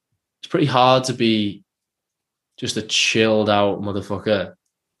 it's pretty hard to be just a chilled out motherfucker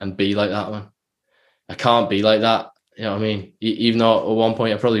and be like that, man. I can't be like that. You know what I mean? Even though at one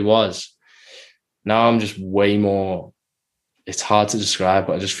point I probably was. Now I'm just way more, it's hard to describe,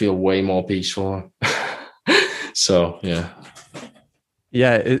 but I just feel way more peaceful. So, yeah.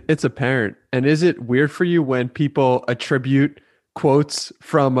 Yeah, it's apparent. And is it weird for you when people attribute quotes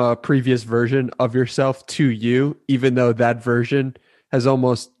from a previous version of yourself to you, even though that version has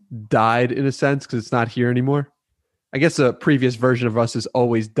almost died in a sense because it's not here anymore? I guess a previous version of us is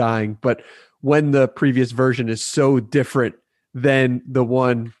always dying, but when the previous version is so different than the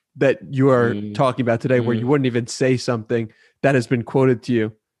one that you are talking about today, where you wouldn't even say something that has been quoted to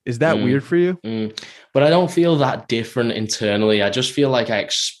you, is that weird for you? But I don't feel that different internally. I just feel like I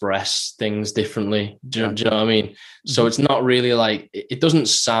express things differently. Do you know what I mean? So it's not really like, it doesn't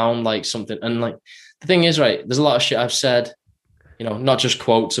sound like something. And like, the thing is, right, there's a lot of shit I've said, you know, not just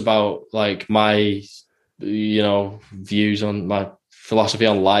quotes about like my, you know, views on my philosophy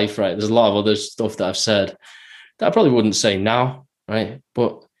on life, right? There's a lot of other stuff that I've said that I probably wouldn't say now, right?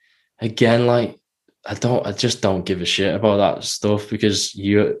 But again, like, I just don't give a shit about that stuff, because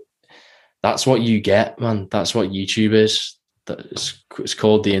that's what you get, man. That's what YouTube is. It's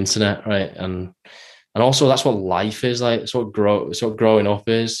called the internet, right? And also that's what life is like. It's what growing up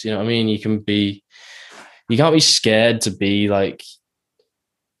is. You know what I mean? You can't be scared to be like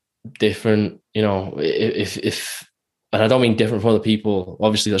different, you know, if and I don't mean different from other people.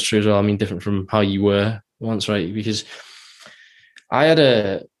 Obviously that's true as well. I mean different from how you were once, right? Because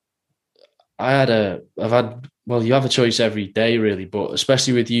well, you have a choice every day, really, but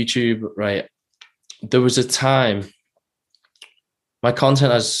especially with YouTube, right? There was a time, my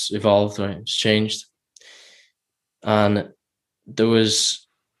content has evolved, right? It's changed. And there was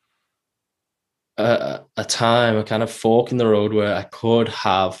a time, a kind of fork in the road, where I could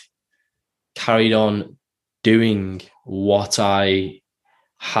have carried on doing what I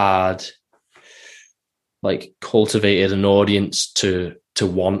had like cultivated an audience to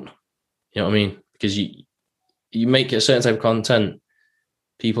want. You know what I mean? Because you make a certain type of content,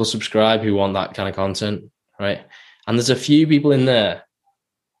 people subscribe who want that kind of content, right? And there's a few people in there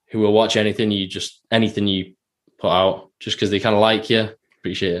who will watch anything you put out just because they kind of like you,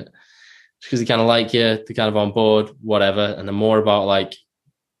 appreciate it. Just because they kind of like you, they're kind of on board, whatever. And they're more about like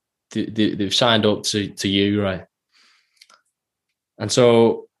they've signed up to you, right? And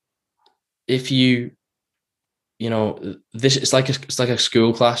so if you know, this it's like a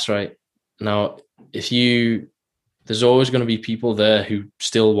school class, right? Now, there's always going to be people there who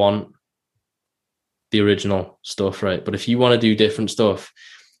still want the original stuff, right? But if you want to do different stuff,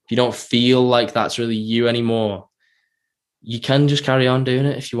 if you don't feel like that's really you anymore, you can just carry on doing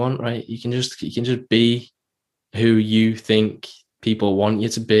it if you want, right? You can just be who you think people want you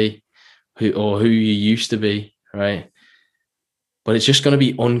to be, who you used to be, right? But it's just going to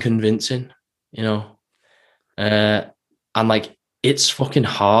be unconvincing, you know? And like, it's fucking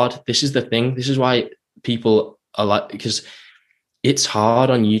hard. This is the thing. This is why people are like, because it's hard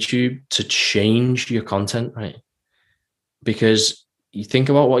on YouTube to change your content, right? Because you think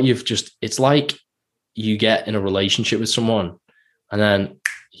about what it's like you get in a relationship with someone and then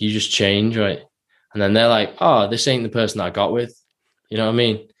you just change, right? And then they're like, oh, this ain't the person I got with. You know what I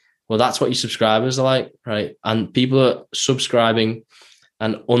mean? Well, that's what your subscribers are like, right? And people are subscribing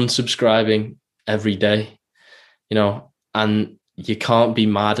and unsubscribing every day, you know, and you can't be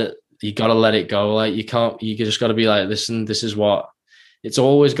mad at, you got to let it go. Like you just got to be like, listen, this is what it's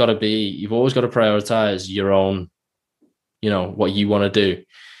always got to be. You've always got to prioritize your own, you know, what you want to do.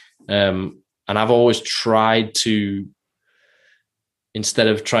 And I've always tried to, instead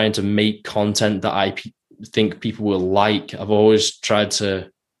of trying to make content that I think people will like, I've always tried to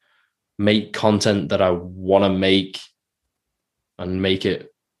make content that I want to make and make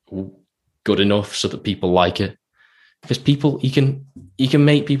it good enough so that people like it. Because people, you can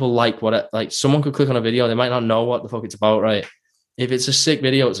make people like like someone could click on a video, they might not know what the fuck it's about, right? If it's a sick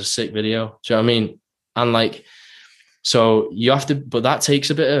video, it's a sick video. Do you know what I mean? And like, so you have to, but that takes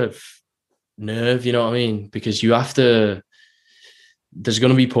a bit of nerve, you know what I mean? Because you have to, there's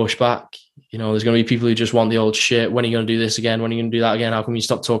going to be pushback, you know, there's going to be people who just want the old shit. When are you going to do this again? When are you going to do that again? How come you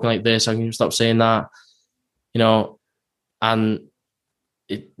stop talking like this? How can you stop saying that? You know, and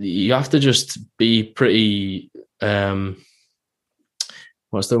you have to just be pretty,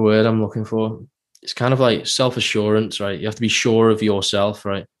 what's the word I'm looking for? It's kind of like self-assurance, right? You have to be sure of yourself,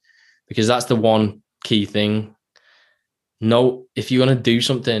 right? Because that's the one key thing. No, if you're going to do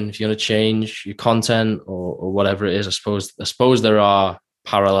something, if you're going to change your content or whatever it is, I suppose there are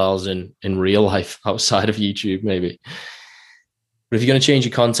parallels in real life outside of YouTube, maybe. But if you're going to change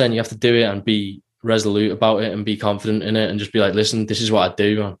your content, you have to do it and be resolute about it and be confident in it and just be like, listen, this is what I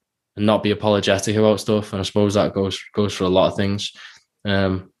do, and not be apologetic about stuff. And I suppose that goes for a lot of things.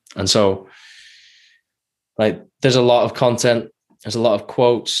 And so, like, there's a lot of content, there's a lot of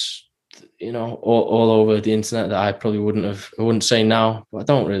quotes, you know, all over the internet that I probably wouldn't say now, but I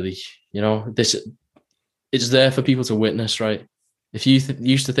don't really, you know, it's there for people to witness, right? If you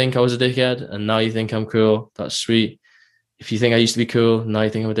used to think I was a dickhead and now you think I'm cool, that's sweet. If you think I used to be cool, now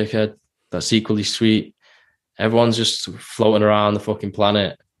you think I'm a dickhead, that's equally sweet. Everyone's just floating around the fucking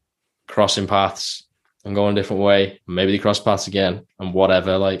planet, crossing paths and going a different way. Maybe they cross paths again and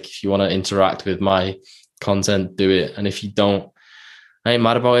whatever. Like, if you want to interact with my content, do it. And if you don't, I ain't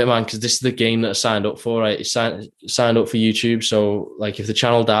mad about it, man, because this is the game that I signed up for, right? It's signed up for YouTube. So, like, if the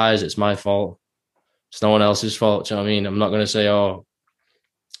channel dies, it's my fault. It's no one else's fault. Do you know what I mean? I'm not going to say, oh,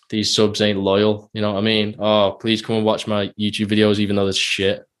 these subs ain't loyal. You know what I mean? Oh, please come and watch my YouTube videos, even though there's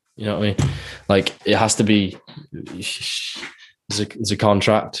shit. You know what I mean? Like, it has to be, there's a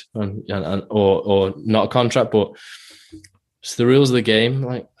contract or not a contract, but it's the rules of the game.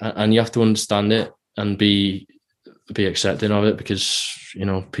 Like, and you have to understand it and be accepting of it, because, you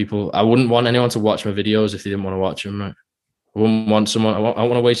know, people, I wouldn't want anyone to watch my videos if they didn't want to watch them, right? I wouldn't want someone, I don't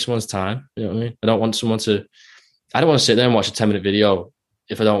want to waste someone's time. You know what I mean? I don't want to sit there and watch a 10-minute video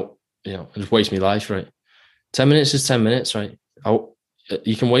if I don't, you know, just waste my life, right? 10 minutes is 10 minutes, right?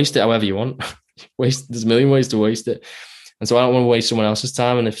 You can waste it however you want. There's a million ways to waste it. And so I don't want to waste someone else's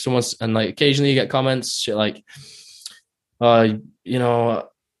time. And if someone's, and like, occasionally you get comments, shit like, you know,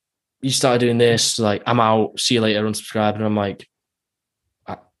 you started doing this, like, I'm out, see you later, unsubscribe. And I'm like,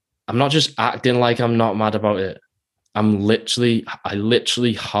 I'm not just acting like I'm not mad about it. I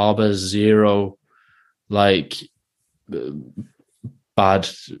literally harbor zero, like, bad,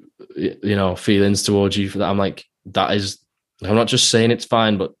 you know, feelings towards you for that. I'm like, I'm not just saying it's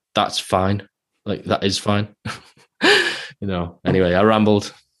fine, but that's fine. Like, that is fine. You know, anyway, I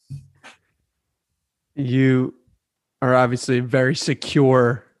rambled. You are obviously a very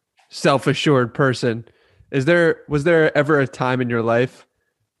secure, self-assured person. Was there ever a time in your life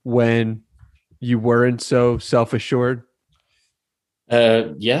when you weren't so self-assured?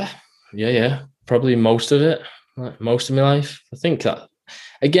 Yeah, yeah. Probably most of it, like most of my life. I think that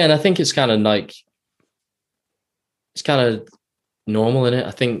again, I think it's kind of like it's kind of normal in it.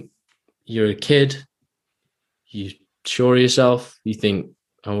 I think you're a kid, you sure of yourself, you think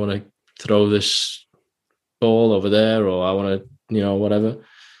I want to throw this ball over there, or I want to, whatever.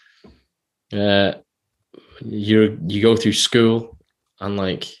 Uh, you go through school and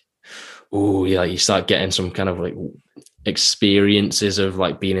like, oh yeah, you start getting some kind of like experiences of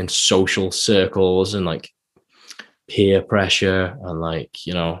like being in social circles and like peer pressure and like,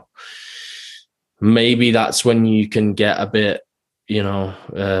 maybe that's when you can get a bit, you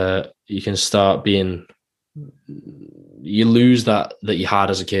can start being, you lose that you had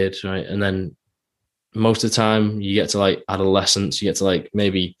as a kid, right? And then most of the time you get to like adolescence, you get to like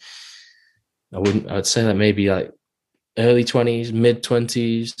maybe I'd say that maybe like early 20s, mid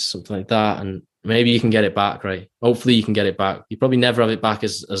 20s, something like that, and maybe you can get it back, right? Hopefully you can get it back. You probably never have it back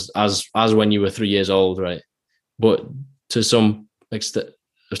as when you were 3 years old, right? But to some extent,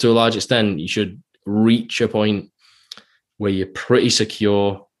 to a large extent, you should reach a point where you're pretty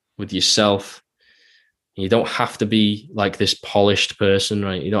secure with yourself. You don't have to be like this polished person,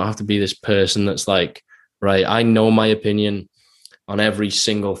 right? You don't have to be this person that's like, right, I know my opinion on every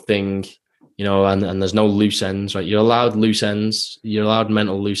single thing, and there's no loose ends, right? You're allowed loose ends. You're allowed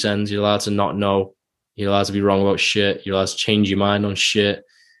mental loose ends. You're allowed to not know. You're allowed to be wrong about shit. You're allowed to change your mind on shit.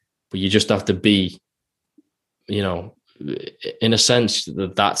 But you just have to be, in a sense,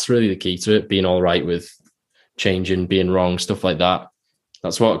 that's really the key to it, being all right with changing, being wrong, stuff like that.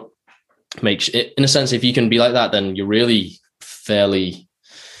 That's what makes it, in a sense, if you can be like that, then you're really fairly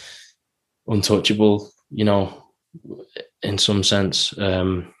untouchable, in some sense.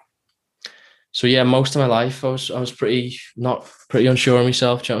 So yeah, most of my life I was pretty unsure of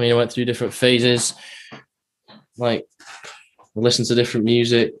myself. Do you know what I mean? I went through different phases, like listen to different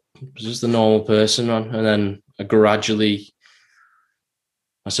music, just a normal person, man. And then I gradually,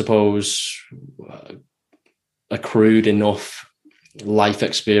 I suppose, accrued enough life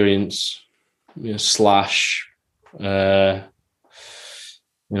experience, slash,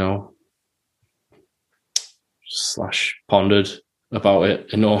 slash pondered about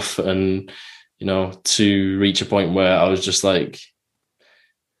it enough, and to reach a point where I was just like,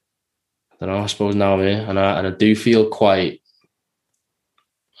 I don't know, I suppose now I'm here, and I do feel quite,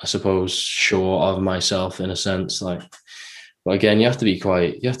 I suppose, sure of myself in a sense, like. But again, you have to be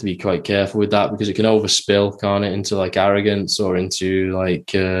quite careful with that, because it can overspill, can't it, into like arrogance or into like,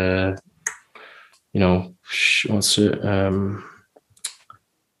 what's it?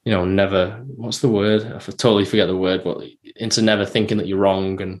 Never, what's the word? I totally forget the word, but into never thinking that you're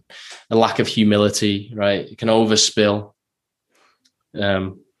wrong, and a lack of humility, right? It can overspill.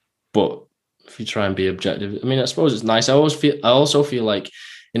 But if you try and be objective, I mean, I suppose it's nice. I also feel like,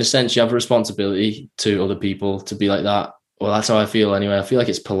 in a sense, you have a responsibility to other people to be like that. Well, that's how I feel anyway. I feel like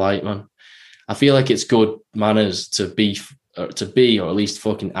it's polite, man. I feel like it's good manners to be, or at least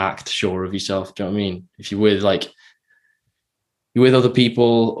fucking act sure of yourself. Do you know what I mean? If you're with other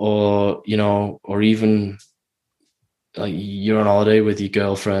people, or, or even like you're on holiday with your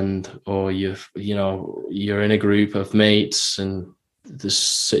girlfriend, or you're in a group of mates and the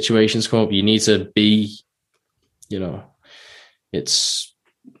situations come up, you need to be, it's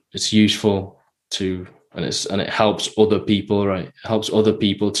useful to, and it helps other people, right? It helps other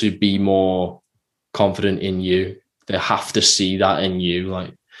people to be more confident in you. They have to see that in you,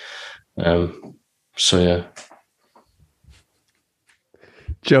 like, so yeah.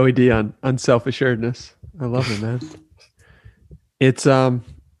 Joey D on self-assuredness. I love it, man. It's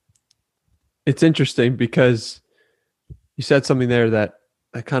interesting because you said something there that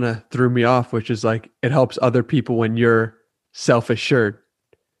kind of threw me off, which is like, it helps other people when you're self-assured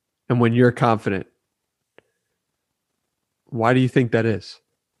and when you're confident. Why do you think that is?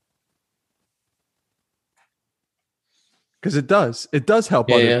 Because it does help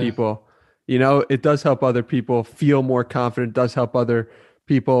other people. It does help other people feel more confident. It does help other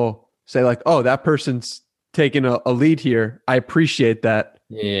people say like, oh, that person's taking a lead here. I appreciate that.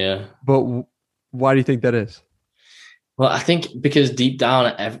 Yeah. But why do you think that is? Well, I think because deep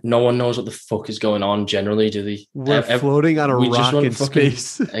down, no one knows what the fuck is going on generally, do they? We're floating on a rock in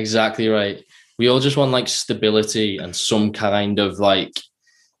space. Exactly right. We all just want like stability and some kind of like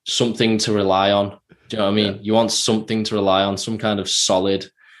something to rely on. Do you know what I mean? Yeah. You want something to rely on, some kind of solid.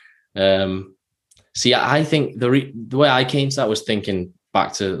 See, I think the way I came to that was thinking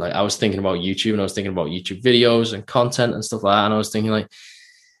back to like, I was thinking about YouTube, and I was thinking about YouTube videos and content and stuff like that. And I was thinking like,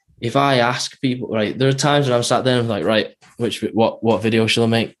 if I ask people, right, there are times when I'm sat there and I'm like, right, what video shall I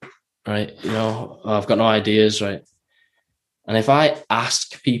make? Right. You know, I've got no ideas. Right. And if I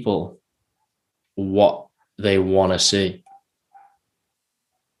ask people what they want to see,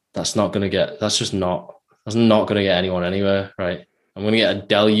 that's not going to get anyone anywhere. Right. I'm going to get a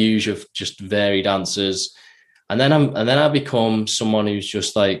deluge of just varied answers. And then I become someone who's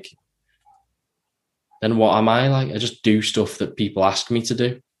just like, then what am I like? I just do stuff that people ask me to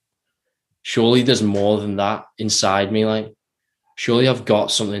do. Surely there's more than that inside me. Like, surely I've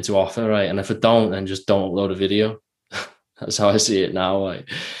got something to offer, right? And if I don't, then just don't upload a video. That's how I see it now. Like,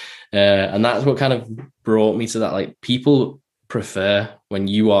 and that's what kind of brought me to that. Like, people prefer when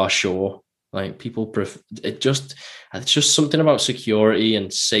you are sure. Like, people prefer it. It's just something about security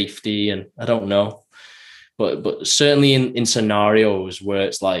and safety, and I don't know, but certainly in scenarios where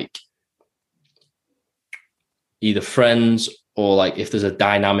it's like either friends or like if there's a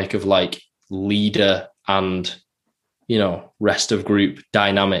dynamic of like leader and, you know, rest of group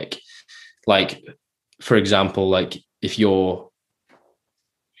dynamic. Like, for example, like if you're,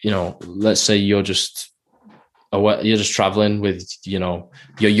 you know, let's say you're just traveling with, you know,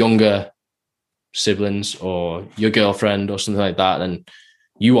 your younger siblings or your girlfriend or something like that, and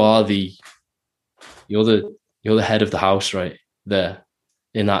you're the head of the house, right? There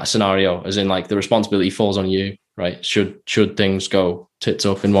in that scenario, as in like the responsibility falls on you, right? Should things go tits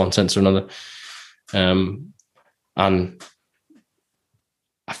up in one sense or another. And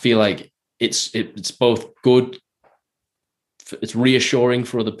I feel like it's both good. It's reassuring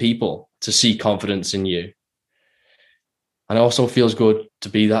for other people to see confidence in you. And it also feels good to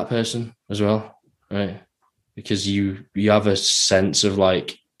be that person as well, right? Because you have a sense of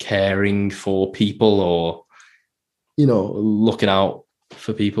like caring for people or, you know, looking out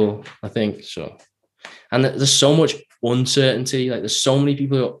for people, I think. So, and there's so much uncertainty. Like, there's so many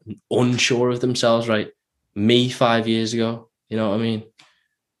people who are unsure of themselves, right? Me 5 years ago, you know what I mean?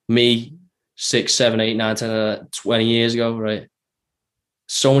 Me 6, 7, 8, 9, 10, 20 years ago, right?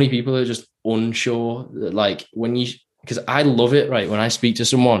 So many people are just unsure. Like, because I love it, right? When I speak to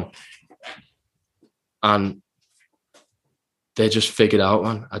someone and they're just figured out,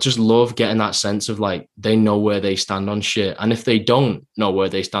 man. I just love getting that sense of like, they know where they stand on shit. And if they don't know where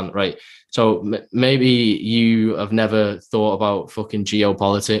they stand, right? So maybe you have never thought about fucking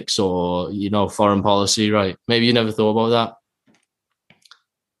geopolitics or, you know, foreign policy, right? Maybe you never thought about that.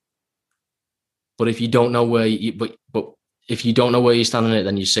 But if you don't know where but if you don't know where you stand on it,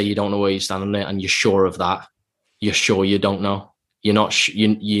 then you say you don't know where you stand on it, and you're sure of that. You're sure you don't know. You're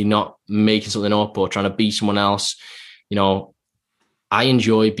not making something up or trying to be someone else. You know, I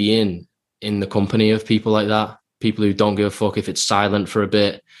enjoy being in the company of people like that. People who don't give a fuck if it's silent for a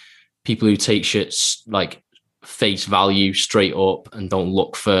bit. People who take shit like face value straight up and don't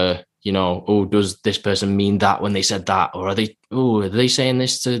look for, you know, oh, does this person mean that when they said that? Or are they saying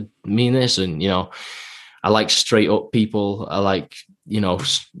this to mean this? And, you know, I like straight up people. I like, you know,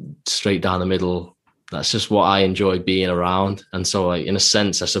 straight down the middle. That's just what I enjoy being around. And so, like, in a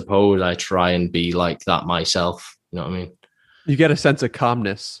sense, I suppose I try and be like that myself. You know what I mean? You get a sense of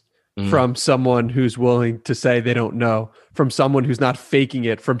calmness from someone who's willing to say they don't know, from someone who's not faking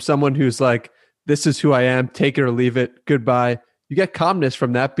it, from someone who's like, this is who I am, take it or leave it, goodbye. You get calmness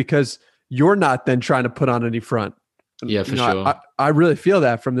from that because you're not then trying to put on any front. Yeah, for sure. I really feel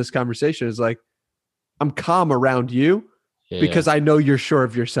that from this conversation is like, I'm calm around you because I know you're sure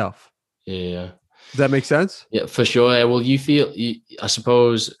of yourself. Yeah. Does that make sense? Yeah, for sure. Well, I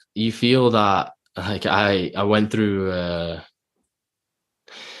suppose you feel that, like, I went through,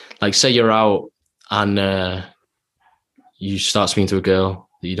 like, say you're out and you start speaking to a girl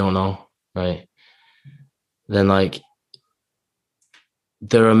that you don't know, right? Then, like,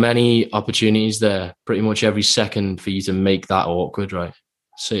 there are many opportunities there pretty much every second for you to make that awkward, right?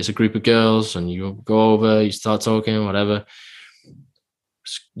 Say it's a group of girls and you go over, you start talking, whatever.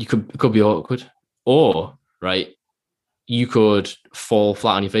 It could be awkward. Or, right, you could fall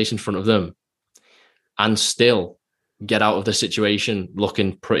flat on your face in front of them and still get out of the situation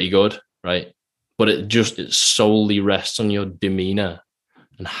looking pretty good, right? But it solely rests on your demeanor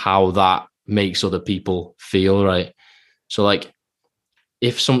and how that makes other people feel, right? So, like,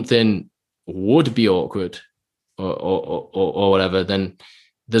 if something would be awkward or whatever, then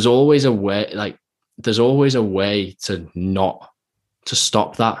there's always a way. Like, there's always a way to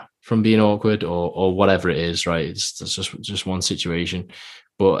stop that from being awkward or whatever it is, right? It's just one situation.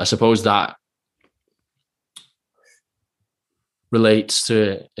 But I suppose that relates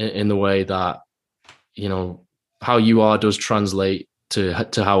to in the way that, you know, how you are does translate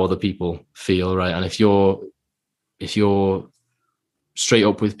to how other people feel, right? And if you're straight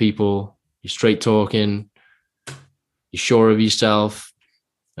up with people, you're straight talking, you're sure of yourself,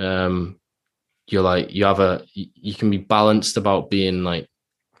 you're like, you can be balanced about being like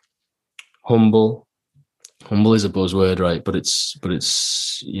humble. Humble is a buzzword, right? But it's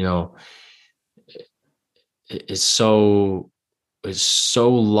it's so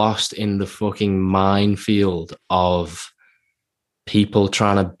lost in the fucking minefield of people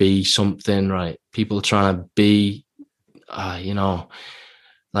trying to be something, right? People trying to be,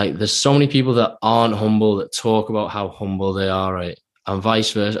 like there's so many people that aren't humble that talk about how humble they are, right? And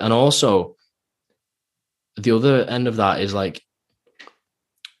vice versa. And also the other end of that is like,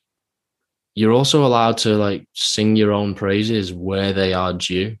 you're also allowed to like sing your own praises where they are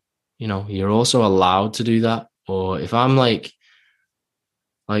due. You're also allowed to do that. Or if I'm like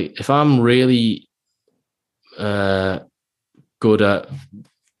if I'm really good at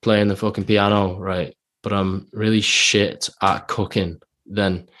playing the fucking piano, right, but I'm really shit at cooking,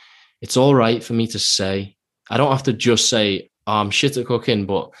 then it's all right for me to say. I don't have to just say, oh, I'm shit at cooking,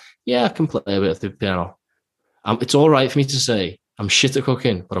 but yeah, I can play a bit of the piano. It's all right for me to say, I'm shit at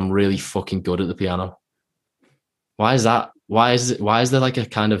cooking, but I'm really fucking good at the piano. Why is that? Why is there like a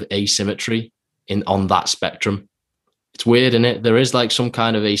kind of asymmetry on that spectrum? It's weird, isn't it? There is like some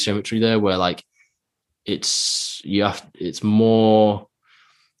kind of asymmetry there where like it's more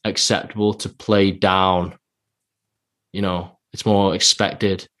acceptable to play down. It's more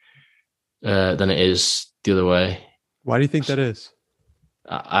expected than it is the other way. Why do you think that is?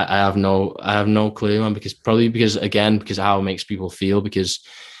 I have no clue, man. Because how it makes people feel. Because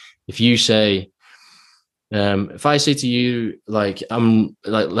if you say, if I say to you, like, I'm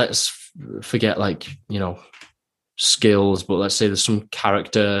like, let's forget like, skills, but let's say there's some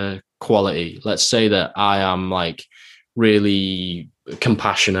character quality. Let's say that I am like really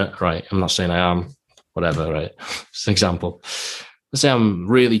compassionate, right? I'm not saying I am, whatever, right? Just an example. Let's say I'm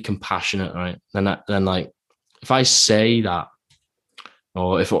really compassionate, right? Then like, if I say that,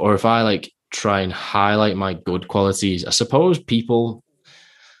 or if I like try and highlight my good qualities, I suppose it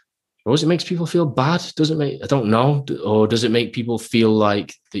makes people feel bad. I don't know. Or does it make people feel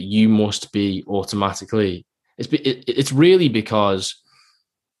like that you must be automatically? It's really because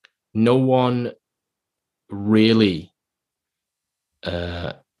no one really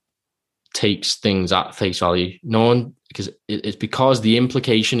takes things at face value. No one, because it's because the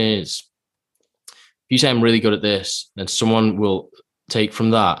implication is, if you say I'm really good at this, then someone will take from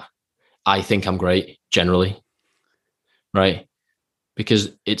that, I think I'm great generally, right?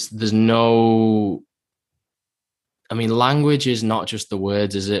 Because language is not just the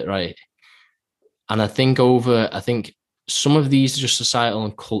words, is it, right? And I think some of these are just societal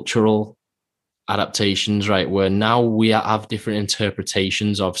and cultural adaptations, right? Where now we have different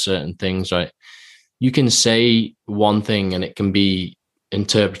interpretations of certain things, right? You can say one thing and it can be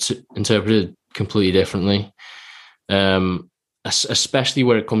interpreted completely differently. Especially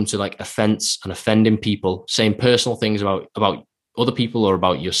where it comes to like offense and offending people, saying personal things about other people or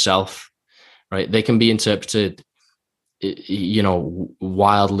about yourself, right? They can be interpreted,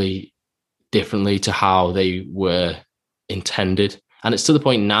 wildly differently to how they were intended. And it's to the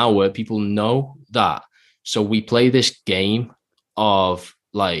point now where people know that. So we play this game of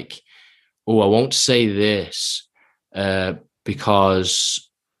like, oh, I won't say this because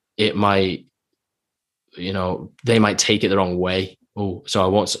it might, they might take it the wrong way. Oh, so I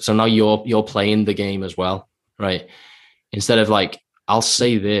won't. So now you're playing the game as well, right? Instead of like, I'll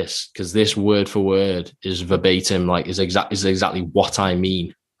say this because this word for word is verbatim, like is exactly what I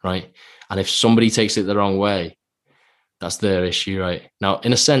mean, right? And if somebody takes it the wrong way, that's their issue, right? Now,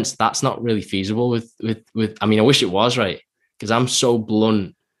 in a sense, that's not really feasible with. I mean, I wish it was, right? Because I'm so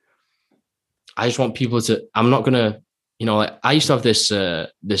blunt. I just want people to. I'm not gonna, like I used to have this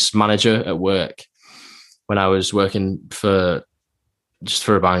manager at work when I was working for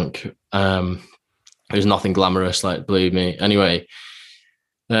a bank. It was nothing glamorous, like, believe me. Anyway,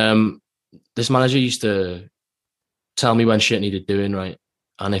 this manager used to tell me when shit needed doing, right?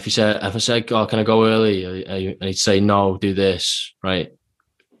 And if I said, oh, can I go early? And he'd say, no, do this, right?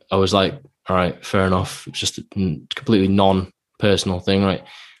 I was like, all right, fair enough. It's just a completely non-personal thing, right?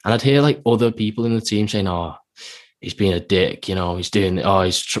 And I'd hear like other people in the team saying, oh, he's being a dick, he's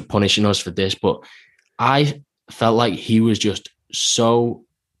punishing us for this. But I felt like he was just so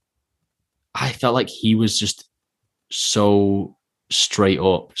straight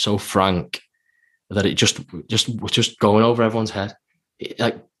up, so frank, that it just going over everyone's head.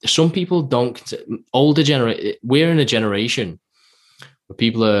 Like some people don't. We're in a generation where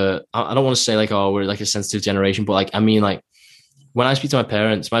people are. I don't want to say like, oh, we're like a sensitive generation, but like I mean, like when I speak to my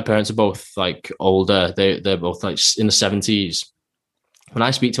parents are both like older. They're both like in the 70s. When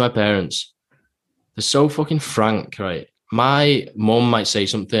I speak to my parents, they're so fucking frank, right? My mum might say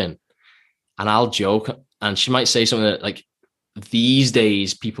something and I'll joke, and she might say something that like these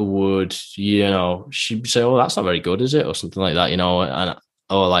days people would, she'd say, "Oh, that's not very good, is it?" Or something like that, and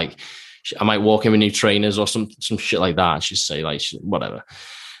or like I might walk in with new trainers or some shit like that, and she'd say like whatever,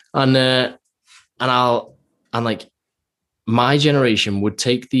 and like my generation would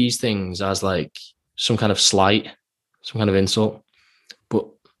take these things as like some kind of slight, some kind of insult, but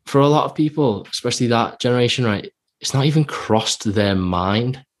for a lot of people, especially that generation, right, it's not even crossed their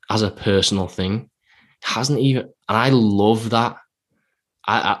mind as a personal thing. It hasn't even, and I love that.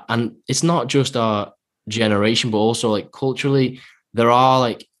 And it's not just our generation, but also like culturally, there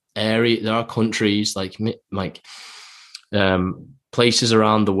are countries like places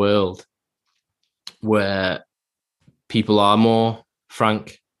around the world where people are more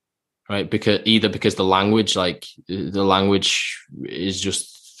frank, right? Because the language is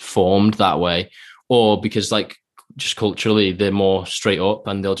just formed that way, or because like just culturally they're more straight up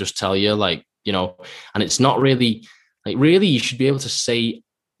and they'll just tell you like, and it's not really like, really you should be able to say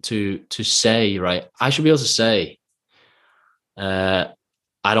right, I should be able to say I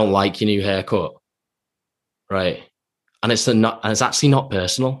don't like your new haircut, right? And it's actually not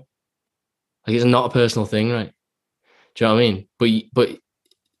personal. Like, it's not a personal thing, right? Do you know what I mean? But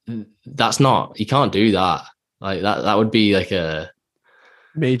that's not, you can't do that. Like that would be like a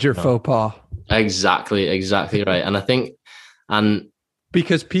major faux pas. Exactly right. And I think, and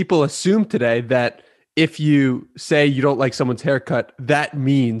because people assume today that if you say you don't like someone's haircut, that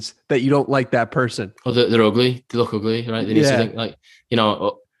means that you don't like that person. Oh, they're ugly. They look ugly, right? They need to think like,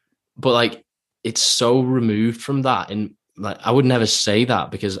 but like it's so removed from that. And like, I would never say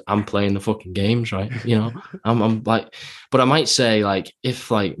that because I'm playing the fucking games, right? I'm like, but I might say like,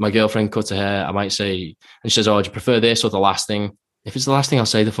 if like my girlfriend cuts her hair, I might say, and she says, "Oh, do you prefer this or the last thing?" If it's the last thing, I'll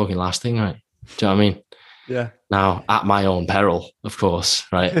say the fucking last thing, right? Do you know what I mean? Yeah. Now, at my own peril, of course,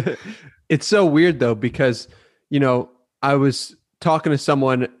 right? It's so weird though, because, I was talking to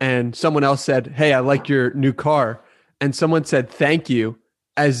someone and someone else said, "Hey, I like your new car." And someone said, "Thank you,"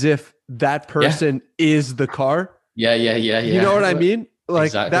 as if that person is the car. Yeah. You know what I mean? Like,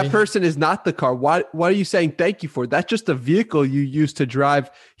 exactly. That person is not the car. What are you saying thank you for? That's just a vehicle you use to drive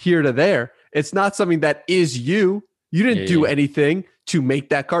here to there. It's not something that is you. You didn't do anything to make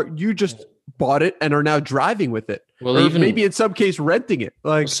that car. You just bought it and are now driving with it. Well, or even maybe in some case renting it.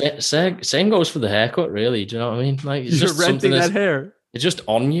 Like, same goes for the haircut, really. Do you know what I mean? Like, it's you're renting that hair. It's just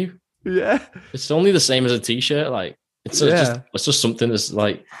on you. Yeah. It's only the same as a t-shirt. Like, it's just something that's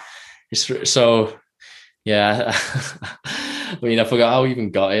like, it's so, yeah. I mean, I forgot how we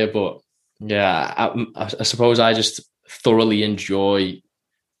even got here, but yeah, I suppose I just thoroughly enjoy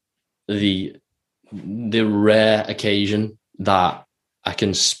the rare occasion that I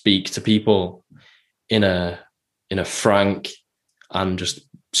can speak to people in a frank and just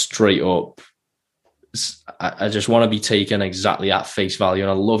straight up. I just want to be taken exactly at face value,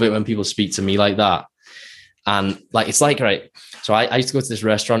 and I love it when people speak to me like that. And like, it's like, right, so I used to go to this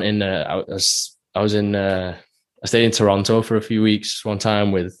restaurant in I stayed in Toronto for a few weeks one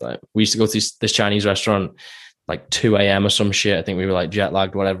time with we used to go to this Chinese restaurant like 2 a.m. or some shit. I think we were like jet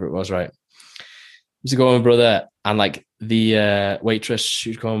lagged, whatever it was, right? Used to go with my brother, and like the waitress,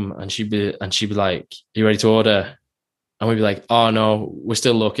 she'd come and she'd be like, "Are you ready to order?" And we'd be like, "Oh no, we're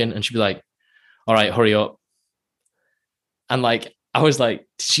still looking." And she'd be like, "All right, hurry up." And like, I was like,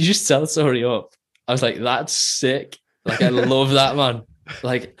 "Did she just tell us to hurry up?" I was like, "That's sick." Like, I love that, man.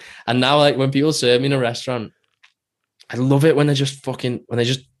 Like, and now like when people serve me in a restaurant, I love it when they just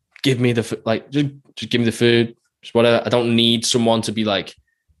give me the just give me the food, just whatever. I don't need someone to be like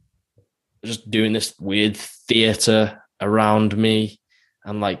just doing this weird theater around me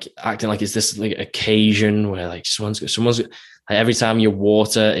and like acting like it's this like occasion where like someone's like, every time your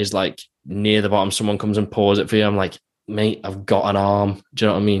water is like near the bottom, someone comes and pours it for you. I'm like, mate, I've got an arm. Do you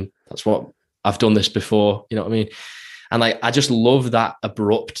know what I mean? That's what I've done this before. You know what I mean? And like, I just love that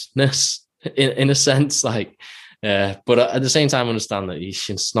abruptness in a sense, like, but at the same time, I understand that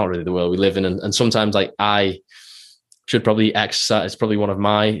it's not really the world we live in. And sometimes like I should probably exercise. It's probably one of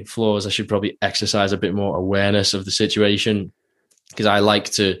my flaws. I should probably exercise a bit more awareness of the situation, because I like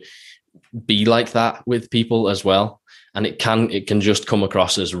to be like that with people as well. And it can just come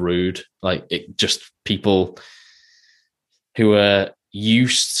across as rude. Like, it just people who are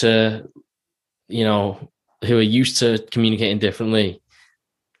used to, communicating differently.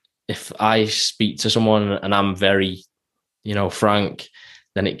 If I speak to someone and I'm very, frank,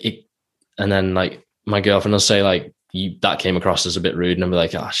 then and then like my girlfriend will say like, that came across as a bit rude, and I'm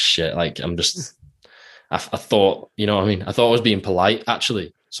like, oh shit, like I thought, you know what I mean? I thought I was being polite.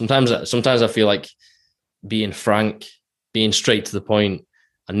 Actually, sometimes I feel like being frank, being straight to the point,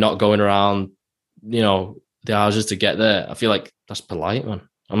 and not going around, you know, the houses to get there. I feel like that's polite, man.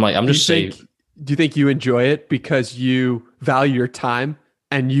 I'm like, I'm just saying. Do you think you enjoy it because you value your time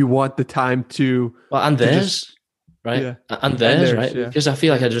and you want the time to? Well, and theirs, right? Yeah. And theirs, right? Yeah. Because I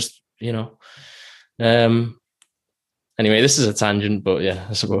feel like I just, you know. Anyway, this is a tangent, but yeah,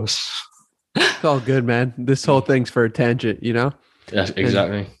 I suppose. It's all good, man. This whole thing's for a tangent, you know? Yeah,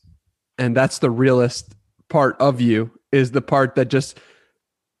 exactly. And that's the realest part of you, is the part that just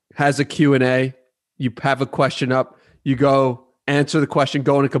has a Q&A. You have a question up, you go answer the question,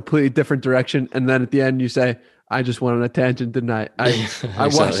 go in a completely different direction, and then at the end you say, I just went on a tangent, didn't I? I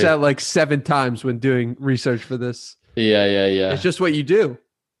watched that like 7 times when doing research for this. Yeah. It's just what you do.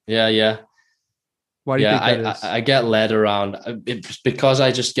 Yeah. Why do you think that is? I get led around. It's because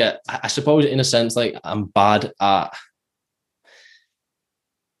I just get, I suppose in a sense, like I'm bad at,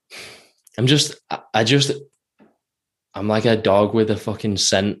 I'm like a dog with a fucking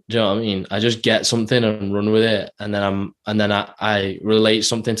scent. Do you know what I mean? I just get something and run with it. And then I relate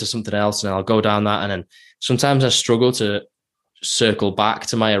something to something else, and I'll go down that. And then sometimes I struggle to circle back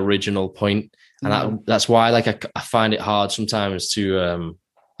to my original point. And that's why, like, I find it hard sometimes to,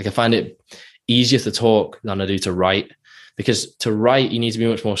 like, I find it easier to talk than I do to write, because to write, you need to be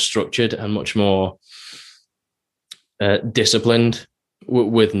much more structured and much more disciplined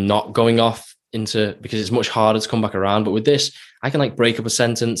with not going off into, because it's much harder to come back around. But with this, I can like break up a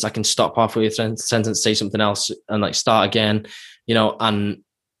sentence, I can stop halfway through a sentence, say something else, and like start again, you know, and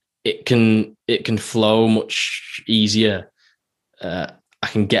it can flow much easier. I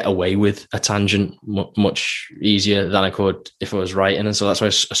can get away with a tangent much easier than I could if I was writing. And so that's why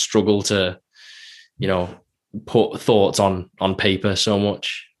I struggle to, you know, put thoughts on paper so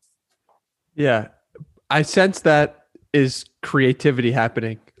much. Yeah. I sense that is creativity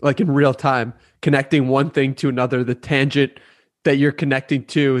happening, like in real time, connecting one thing to another. The tangent that you're connecting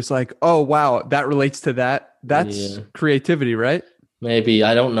to is like, oh, wow, that relates to that. That's creativity, right? Maybe.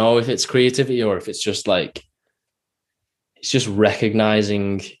 I don't know if it's creativity or if it's just like, it's just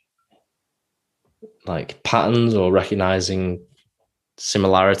recognizing like patterns or recognizing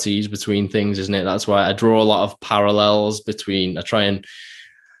similarities between things, isn't it? That's why I draw a lot of parallels between, I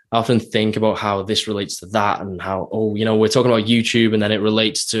often think about how this relates to that, and how, oh, you know, we're talking about YouTube and then it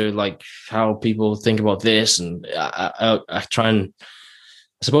relates to like how people think about this. And I try and,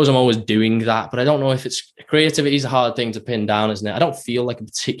 I suppose I'm always doing that, but I don't know if it's, creativity is a hard thing to pin down, isn't it? I don't feel like a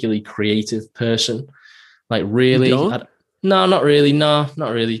particularly creative person. Like really? No, not really. No,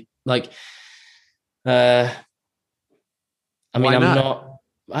 not really. Like, I mean, I'm not,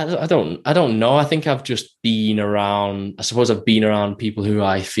 I don't know. I think I've just been around, I suppose I've been around people who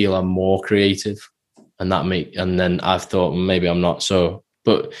I feel are more creative, and then I've thought maybe I'm not so,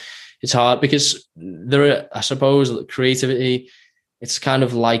 but it's hard because I suppose creativity, it's kind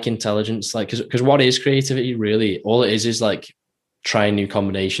of like intelligence, like, because what is creativity really? All it is like trying new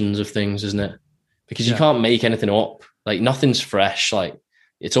combinations of things, isn't it? Because you can't make anything up. Like nothing's fresh. Like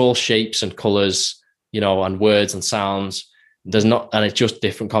it's all shapes and colors, you know, and words and sounds. There's not, and it's just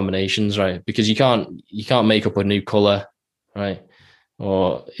different combinations, right? Because you can't make up a new color, right?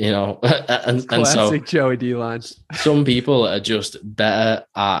 Or, you know, and so Joey D lines. Some people are just better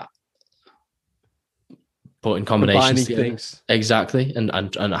at putting combinations together. Things. Exactly.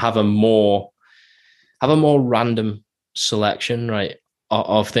 And have a more random selection, right,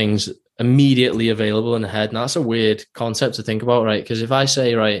 of things immediately available in the head. Now that's a weird concept to think about, right? Because if I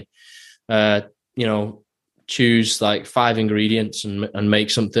say, right, you know, choose like 5 ingredients and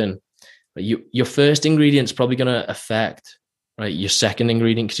make something, but your first ingredient's probably going to affect, right, your second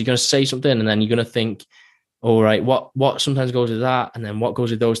ingredient, because you're going to say something and then you're going to think, all right, what sometimes goes with that, and then what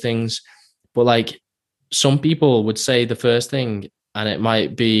goes with those things. But like some people would say the first thing and it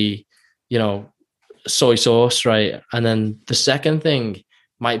might be, you know, soy sauce, right? And then the second thing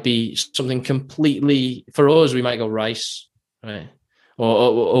might be something completely, for us, we might go rice, right?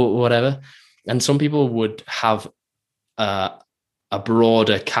 Or whatever. And some people would have a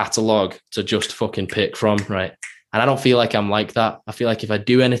broader catalog to just fucking pick from, right? And I don't feel like I'm like that. I feel like if I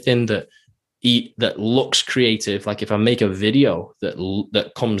do anything that looks creative, like if I make a video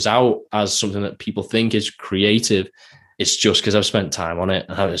that comes out as something that people think is creative, it's just because I've spent time on it.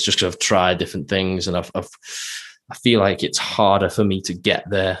 And it's just because I've tried different things, and I feel like it's harder for me to get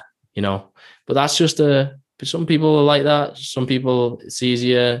there, you know. But that's just some people are like that. Some people it's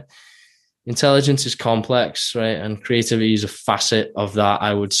easier. Intelligence is complex, right? And creativity is a facet of that,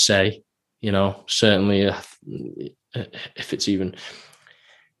 I would say. You know, certainly if it's even.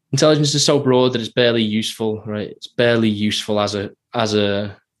 Intelligence is so broad that it's barely useful, right? It's barely useful as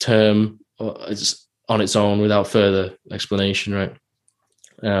a term, or it's on its own without further explanation, right?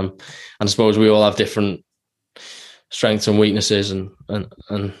 And I suppose we all have different strengths and weaknesses, and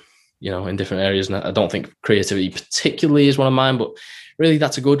in different areas. And I don't think creativity particularly is one of mine, but really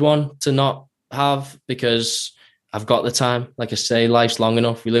that's a good one to not have, because I've got the time. Like I say, life's long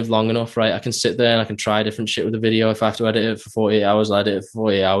enough. We live long enough, right? I can sit there and I can try different shit with a video. If I have to edit it for 48 hours, I'll edit it for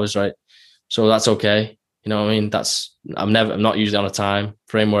 48 hours, right? So that's okay. You know what I mean? I'm not usually on a time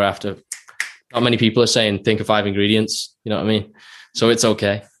frame where I have to. Not many people are saying think of 5 ingredients. You know what I mean? So it's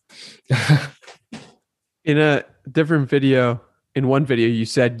okay. In a different video, in one video, you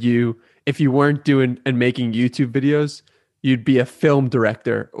said if you weren't doing and making YouTube videos, you'd be a film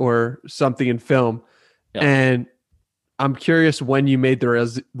director or something in film. Yeah. And I'm curious when you made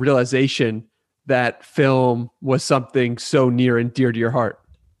the realization that film was something so near and dear to your heart.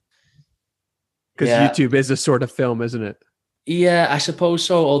 Because YouTube is a sort of film, isn't it? Yeah, I suppose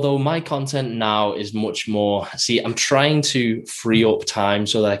so. Although my content now is much more, I'm trying to free up time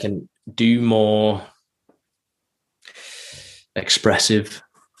so that I can do more expressive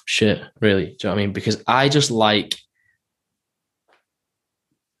shit, really. Do you know what I mean? Because I just like,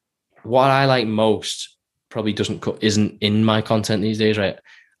 what I like most probably isn't in my content these days, right?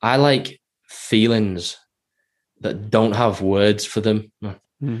 I like feelings that don't have words for them,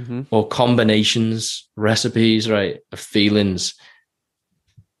 or combinations, recipes, right, of feelings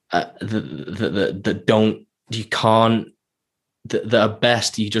that are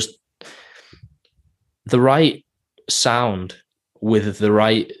best. You just, the right sound with the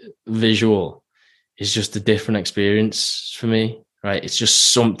right visual is just a different experience for me, right? It's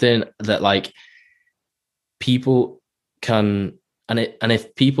just something that like people can, and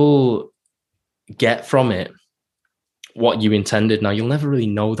if people get from it what you intended, now you'll never really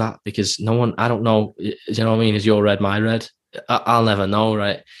know that, because I don't know, you know what I mean? Is your red my red? I'll never know,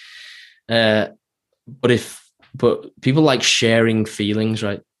 right? But people like sharing feelings,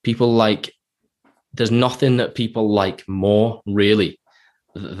 right? There's nothing that people like more really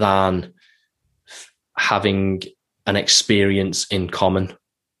than having an experience in common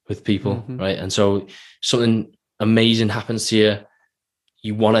with people, right? And so something amazing happens to you,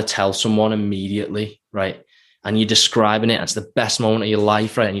 you want to tell someone immediately, right? And you're describing it, and it's the best moment of your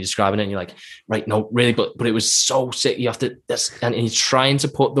life, right? And you're describing it and you're like, right, no, really, but it was so sick. You have to, and you're trying to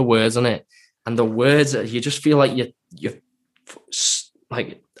put the words on it, and the words, you just feel like you're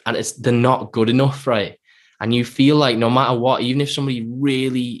like, and they're not good enough, right? And you feel like no matter what, even if somebody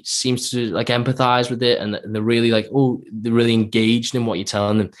really seems to like empathize with it, and they're really like, oh, they're really engaged in what you're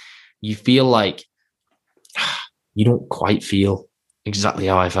telling them, you feel like you don't quite feel exactly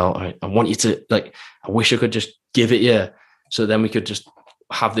how I felt. Right? I want you to, like, I wish I could just give it you, so then we could just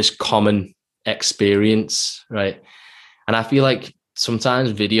have this common experience, right? And I feel like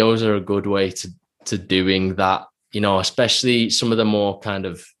sometimes videos are a good way to doing that, you know, especially some of the more kind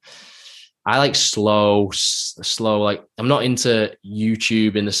of, I like slow, like, I'm not into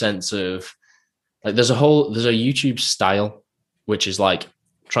YouTube in the sense of like, there's a YouTube style, which is like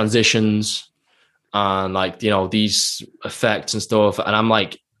transitions and like, you know, these effects and stuff. And I'm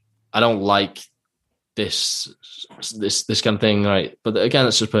like, I don't like this kind of thing, right? But again,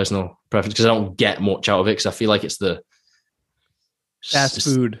 it's just personal preference, because I don't get much out of it, because I feel like it's the fast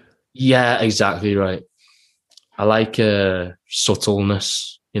food. Yeah, exactly right. I like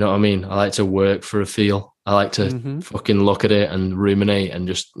subtleness. You know what I mean? I like to work for a feel. I like to fucking look at it and ruminate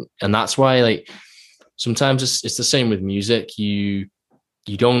and that's why, like, sometimes it's the same with music. You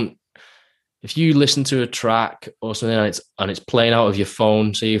don't, if you listen to a track or something and it's playing out of your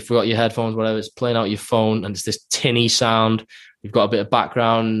phone, so you forgot your headphones, whatever, it's playing out of your phone and it's this tinny sound, you've got a bit of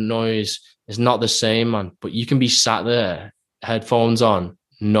background noise, it's not the same, man. But you can be sat there, headphones on,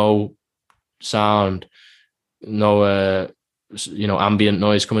 no sound, no ambient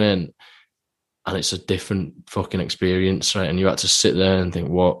noise coming in, and it's a different fucking experience, right? And you had to sit there and think,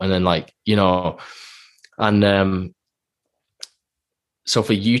 what? And then, like, you know, and so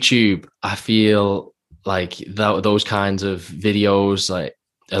for YouTube, I feel like those kinds of videos like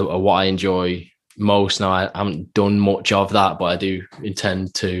are what I enjoy most. Now, I haven't done much of that, but I do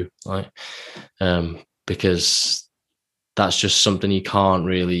intend to, like, because that's just something you can't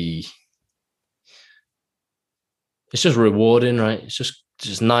really. It's just rewarding, right? It's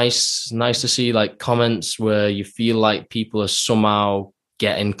just nice to see like comments where you feel like people are somehow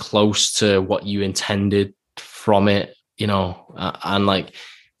getting close to what you intended from it, you know. And like,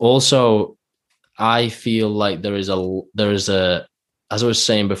 also, I feel like there is a, as I was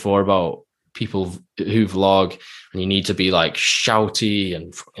saying before about people who vlog, and you need to be like shouty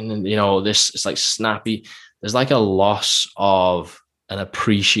and you know, this it's like snappy. There's like a loss of an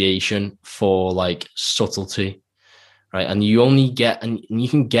appreciation for like subtlety, right? And you only get, and you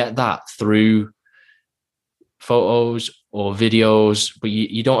can get that through photos or videos, but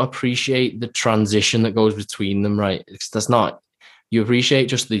you don't appreciate the transition that goes between them, right? That's not, you appreciate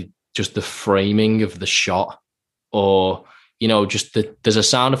just the framing of the shot, or you know, just there's a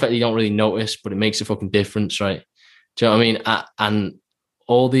sound effect you don't really notice, but it makes a fucking difference, right? Do you know what I mean? And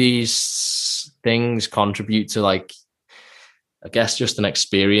all these things contribute to, like, I guess, just an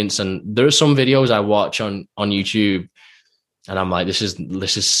experience. And there are some videos I watch on YouTube, and I'm like, this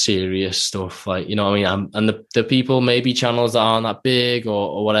is serious stuff. Like, you know what I mean? And the people, maybe channels that aren't that big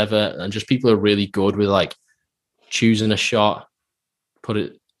or whatever, and just people are really good with like choosing a shot, put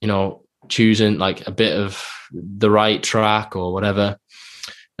it, you know, choosing like a bit of the right track or whatever.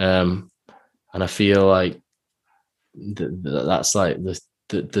 And I feel like that's like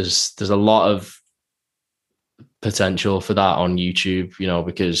there's a lot of potential for that on YouTube, you know,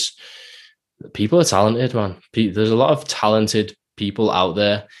 because people are talented, man. There's a lot of talented people out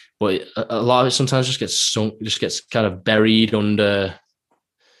there, but a lot of it sometimes just gets sunk, just gets kind of buried under,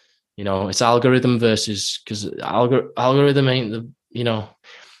 you know, it's algorithm versus, because algorithm ain't the, you know.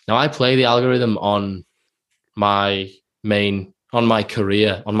 Now I play the algorithm on my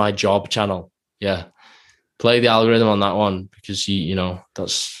career, on my job channel. Yeah. Play the algorithm on that one because you know,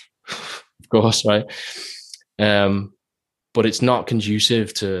 that's of course, right. But it's not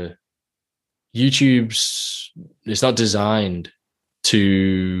conducive to YouTube's, it's not designed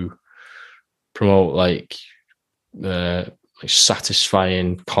to promote like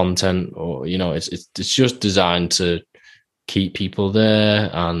satisfying content, or, you know, it's just designed to keep people there,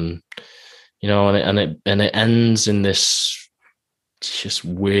 and you know, and it ends in this just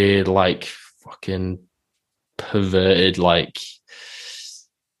weird, like fucking perverted, like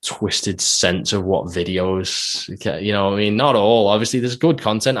twisted sense of what videos, you know, I mean, not all, obviously there's good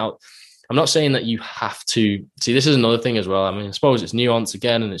content out. I'm not saying that you have to see, this is another thing as well. I mean, I suppose it's nuance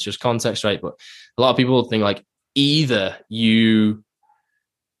again, and it's just context, right? But a lot of people think like either you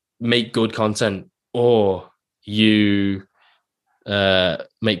make good content or you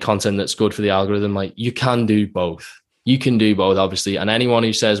make content that's good for the algorithm. Like, you can do both. You can do both, obviously. And anyone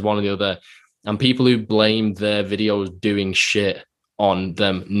who says one or the other, and people who blame their videos doing shit on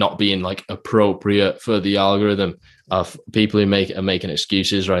them not being like appropriate for the algorithm, of people who are making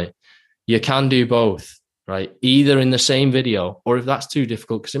excuses, right? You can do both, right? Either in the same video, or if that's too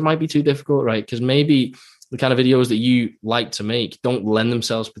difficult, because it might be too difficult, right? Because maybe the kind of videos that you like to make don't lend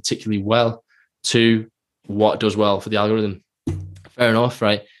themselves particularly well to what does well for the algorithm. Fair enough,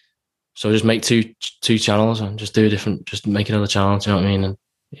 right? So just make two channels and just do a different, just make another channel. Do you know what I mean? And,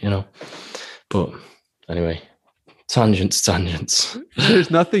 you know, but anyway, tangents. There's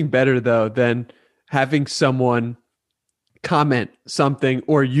nothing better though than having someone comment something,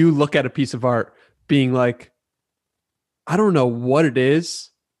 or you look at a piece of art being like, I don't know what it is,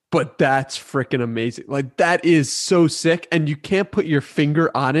 but that's freaking amazing. Like, that is so sick. And you can't put your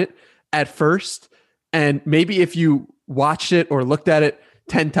finger on it at first. And maybe if you watched it or looked at it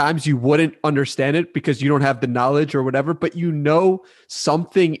 10 times, you wouldn't understand it because you don't have the knowledge or whatever, but you know,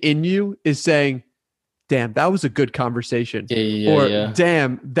 something in you is saying, damn, that was a good conversation. Yeah.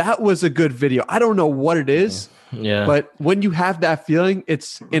 Damn, that was a good video. I don't know what it is. Yeah. But when you have that feeling,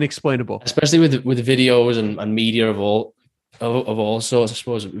 it's inexplainable. Especially with videos and media of all sorts, I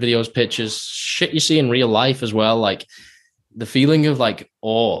suppose, videos, pictures, shit you see in real life as well. Like, the feeling of like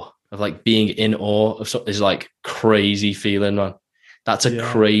awe, of like being in awe of something, is like crazy feeling, man. That's a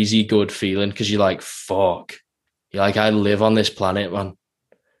crazy good feeling, because you're like, fuck. You're like, I live on this planet, man,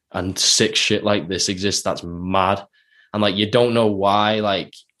 and sick shit like this exists. That's mad. And like, you don't know why,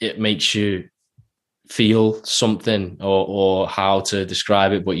 like, it makes you feel something or how to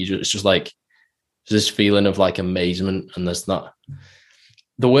describe it, but it's just like this feeling of like amazement. And there's not,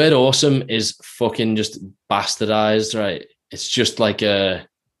 the word awesome is fucking just bastardized, right? It's just like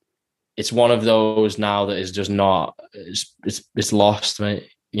it's one of those now that is just not, it's lost, right?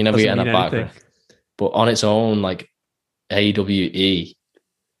 You never get that back, right? But on its own, like, AWE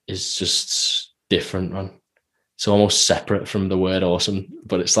is just different, man. It's almost separate from the word awesome,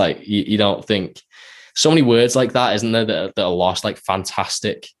 but it's like, you don't think, so many words like that, isn't there, that are lost? Like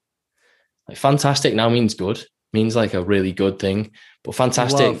fantastic. Like, fantastic now means good, means like a really good thing. But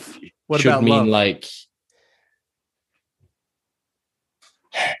fantastic should mean love? Like,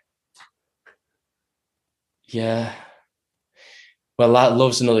 yeah. Well, that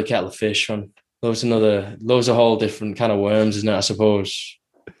love's another kettle of fish, man. Love's a whole different kind of worms, isn't it? I suppose.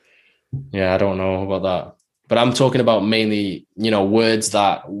 Yeah, I don't know about that. But I'm talking about mainly, words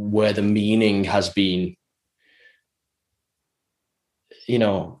that where the meaning has been,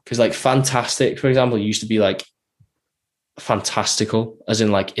 because like fantastic, for example, used to be like fantastical, as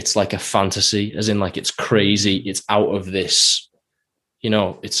in like it's like a fantasy, as in like it's crazy, it's out of this,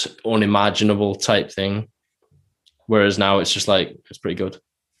 it's unimaginable type thing. Whereas now it's just like it's pretty good.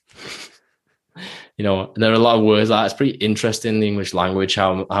 There are a lot of words like it's pretty interesting in the English language,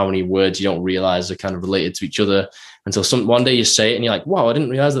 how many words you don't realize are kind of related to each other until one day you say it and you're like, wow, I didn't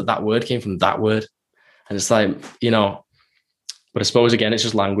realize that word came from that word. And it's like, but I suppose again, it's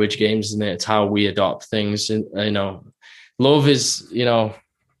just language games, isn't it? It's how we adopt things. And, love is,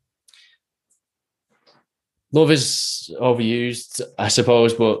 love is overused, I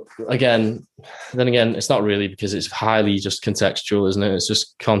suppose. But then again, it's not really, because it's highly just contextual, isn't it? It's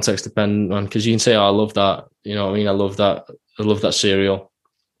just context dependent on, because you can say, oh, I love that. You know what I mean? I love that cereal.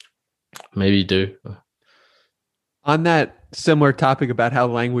 Maybe you do. On that similar topic about how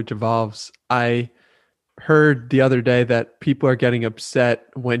language evolves, I heard the other day that people are getting upset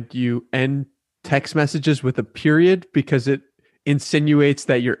when you end text messages with a period because it insinuates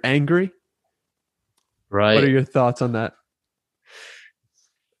that you're angry. Right. What are your thoughts on that?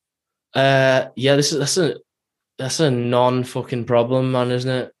 Yeah, that's a non-fucking problem, man, isn't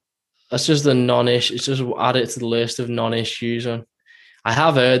it? That's just a non-issue. It's just add it to the list of non-issues. I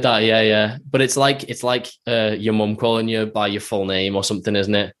have heard that, yeah. But it's like your mum calling you by your full name or something,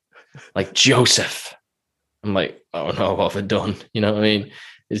 isn't it? Like Joseph. I'm like, oh no, what have I done? You know what I mean?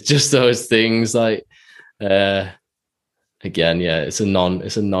 It's just those things. Like, again, yeah, it's a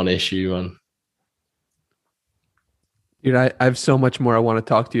non-issue, man. Dude, I have so much more I want to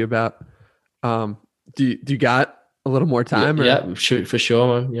talk to you about. Do you got a little more time? Yeah, shoot, for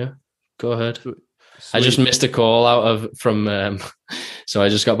sure, man. Yeah, go ahead. Sweet. I just missed a call from so I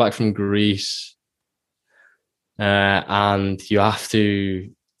just got back from Greece, and you have to,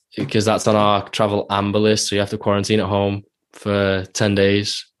 because that's on our travel amber list, so you have to quarantine at home for 10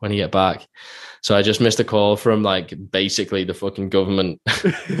 days when you get back. So I just missed a call from like basically the fucking government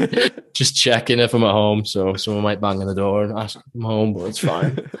just checking if I'm at home. So someone might bang on the door and ask if I'm home, but it's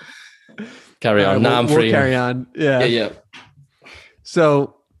fine. Carry on. Now I'm free. We'll carry on. Yeah.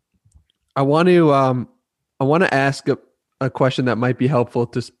 So I want to ask a question that might be helpful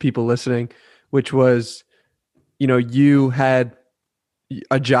to people listening, which was, you had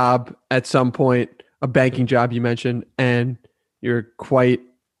a job at some point, a banking job you mentioned, and you're quite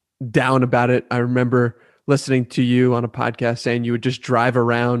down about it. I remember listening to you on a podcast saying you would just drive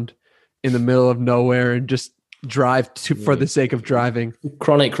around in the middle of nowhere and just drive for the sake of driving.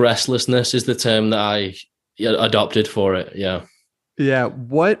 Chronic restlessness is the term that I adopted for it. Yeah. Yeah.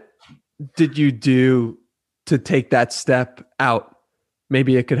 What did you do to take that step out?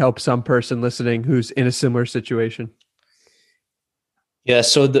 Maybe it could help some person listening who's in a similar situation. Yeah.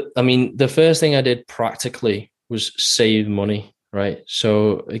 So the first thing I did practically was save money. Right.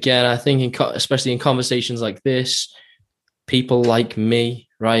 So again, I think especially in conversations like this, people like me,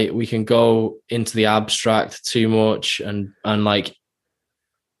 right, we can go into the abstract too much, and like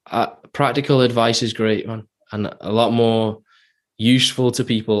practical advice is great, man, and a lot more useful to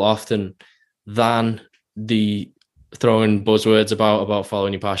people often than the throwing buzzwords about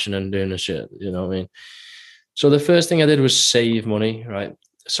following your passion and doing the shit. You know what I mean? So the first thing I did was save money. Right.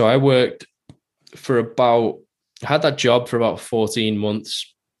 So I worked I had that job for about 14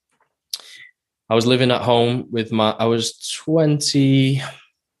 months. I was living at home I was 20.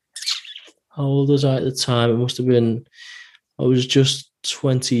 How old was I at the time? It must have been, I was just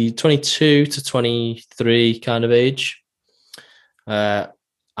 22 to 23 kind of age.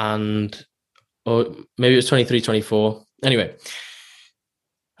 And or maybe it was 23, 24. Anyway.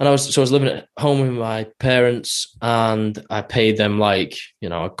 And I was living at home with my parents, and I paid them like,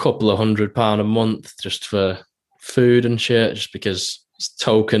 a couple of £100 a month just for food and shit, just because it's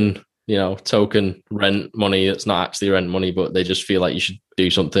token rent money. It's not actually rent money, but they just feel like you should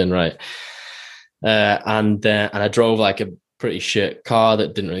do something, right? And I drove like a pretty shit car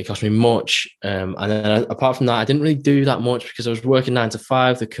that didn't really cost me much. And then apart from that, I didn't really do that much because I was working 9 to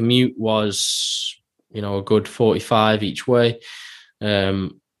 5. The commute was, a good 45 each way.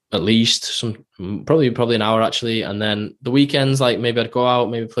 At least probably an hour actually. And then the weekends, like maybe I'd go out,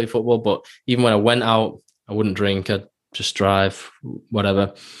 maybe play football. But even when I went out, I wouldn't drink. I'd just drive,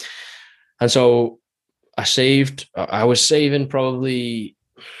 whatever. And so I was saving probably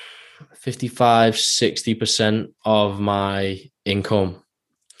 55, 60% of my income.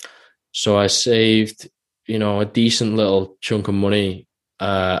 So I saved, a decent little chunk of money.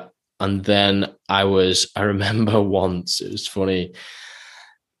 And then I remember once, it was funny.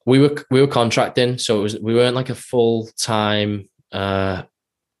 we were contracting, so we weren't like a full-time,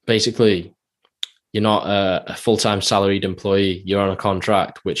 basically you're not a full-time salaried employee. You're on a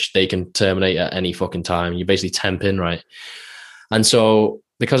contract, which they can terminate at any fucking time. You're basically temping, right? And so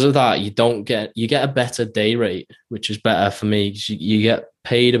because of that, you get a better day rate, which is better for me. You get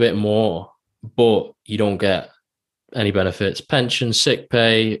paid a bit more, but you don't get any benefits, pension, sick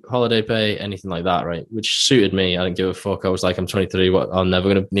pay, holiday pay, anything like that, right? Which suited me. I didn't give a fuck. I was like, I'm 23. What? I'm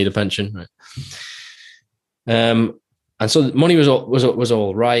never going to need a pension, right? And so the money was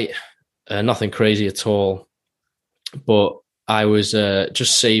all right. Nothing crazy at all, but I was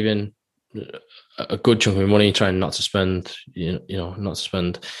just saving a good chunk of money, trying not to spend, not to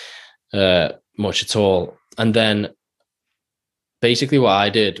spend much at all. And then basically what I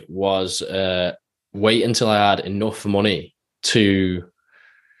did was wait until I had enough money to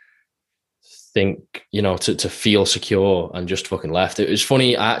think, to feel secure, and just fucking left. It was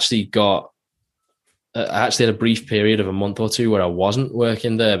funny. I actually had a brief period of a month or two where I wasn't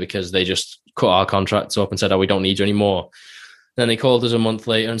working there because they just cut our contracts up and said, oh, we don't need you anymore. Then they called us a month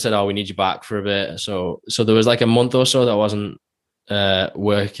later and said, oh, we need you back for a bit. So there was like a month or so that I wasn't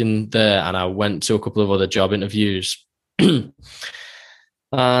working there, and I went to a couple of other job interviews. And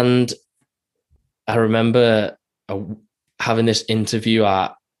I remember having this interview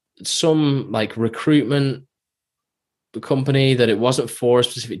at some like recruitment company that it wasn't for a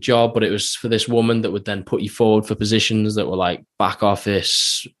specific job, but it was for this woman that would then put you forward for positions that were like back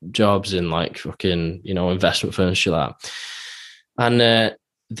office jobs in like fucking, investment firms, shit like that. And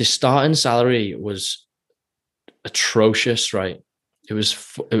the starting salary was atrocious, right? It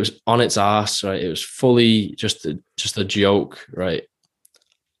was on its ass, right? It was fully just a joke, right?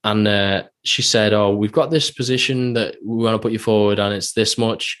 And she said, oh, we've got this position that we want to put you forward, and it's this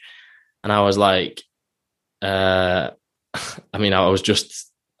much. And I was like, I was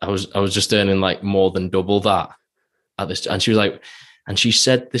just earning like more than double that at this. And she was like, and she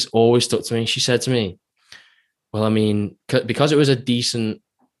said, this always stuck to me. She said to me, well, I mean, because it was a decent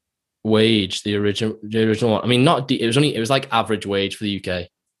wage, the original one. I mean, it was like average wage for the UK,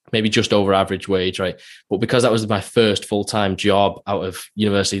 maybe just over average wage, right? But because that was my first full-time job out of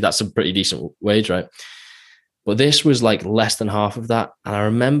university, that's a pretty decent wage, right? But this was like less than half of that. And I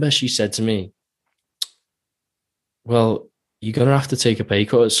remember she said to me, well, you're going to have to take a pay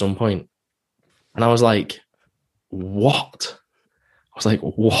cut at some point. And I was like, what? I was like,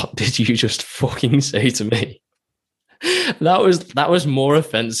 what did you just fucking say to me? That was more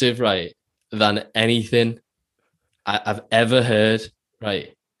offensive, right, than anything I've ever heard,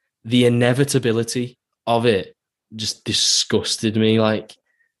 right? The inevitability of it just disgusted me. Like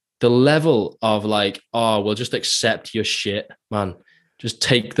the level of like, oh, we'll just accept your shit, man. Just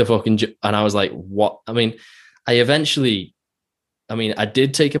take the fucking... And I was like, what? I mean, I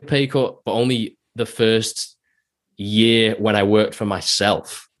did take a pay cut, but only the first year when I worked for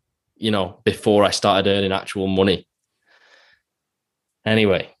myself, before I started earning actual money.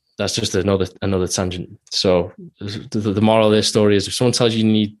 Anyway, that's just another tangent. So the moral of this story is, if someone tells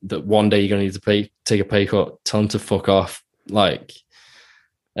you that one day you're going to need to take a pay cut, tell them to fuck off. Like,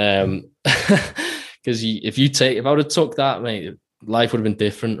 because if I would have took that, mate, life would have been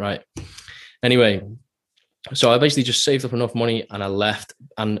different, right? Anyway, so I basically just saved up enough money and I left,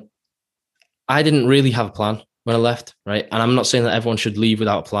 and I didn't really have a plan when I left, right? And I'm not saying that everyone should leave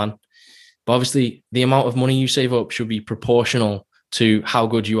without a plan, but obviously the amount of money you save up should be proportional to how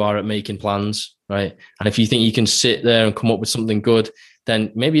good you are at making plans, right? And if you think you can sit there and come up with something good,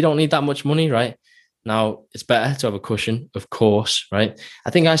 then maybe you don't need that much money, right? Now, it's better to have a cushion, of course, right? I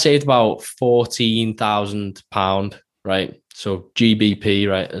think I saved about £14,000, right? So GBP,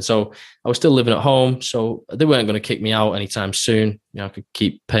 right? And so I was still living at home, so they weren't going to kick me out anytime soon. I could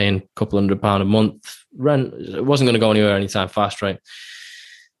keep paying a couple £100 a month rent. It wasn't going to go anywhere anytime fast, right?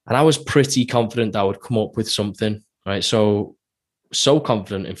 And I was pretty confident that I would come up with something, right? So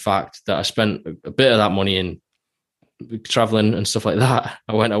confident, in fact, that I spent a bit of that money in traveling and stuff like that.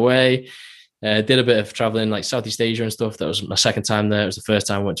 I went away, did a bit of traveling like Southeast Asia and stuff. That was my second time there. It was the first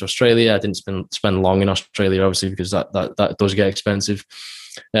time I went to Australia. I didn't spend long in Australia, obviously, because that does get expensive.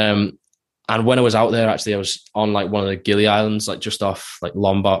 And when I was out there, actually, I was on like one of the Gili Islands, like just off like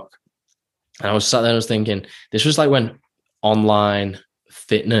Lombok. And I was sat there and I was thinking, this was like when online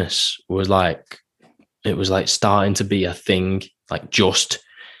fitness was like, it was like starting to be a thing. Like, just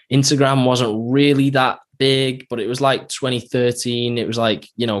Instagram wasn't really that big, but it was like 2013. It was like,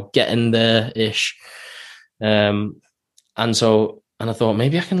 getting there ish. And I thought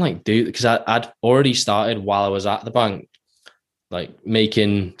maybe I can like do, because I'd already started while I was at the bank, like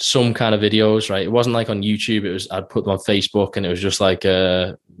making some kind of videos, right? It wasn't like on YouTube. I'd put them on Facebook, and it was just like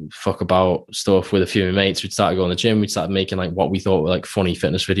fuck about stuff with a few of my mates. We'd start going to the gym. We'd start making like what we thought were like funny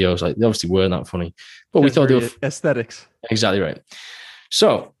fitness videos. Like they obviously weren't that funny, but we thought they were aesthetics. Exactly right.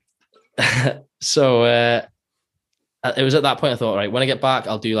 So, it was at that point I thought, right, when I get back,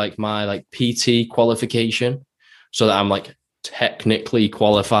 I'll do like my like PT qualification so that I'm like technically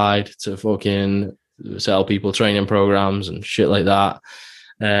qualified to fucking sell people training programs and shit like that.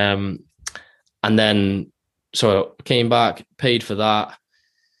 And then, so I came back, paid for that.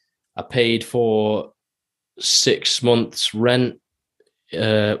 I paid for 6 months rent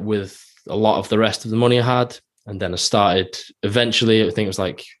with a lot of the rest of the money I had. And then I started, eventually, I think it was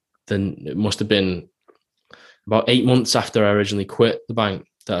like, then it must have been about 8 months after I originally quit the bank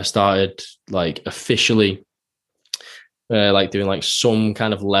that I started like officially like doing like some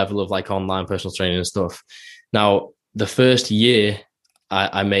kind of level of like online personal training and stuff. Now, the first year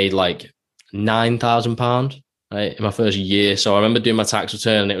I made like £9,000, right, in my first year. So I remember doing my tax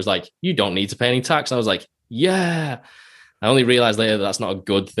return and it was like, you don't need to pay any tax. And I was like, yeah. I only realized later that that's not a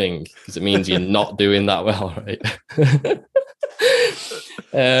good thing because it means you're not doing that well, right?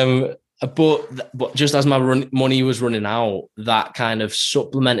 But just as my money was running out, that kind of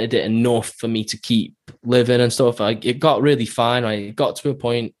supplemented it enough for me to keep living and stuff. It got really fine. It got to a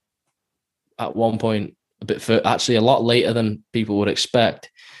point, at one point, actually a lot later than people would expect,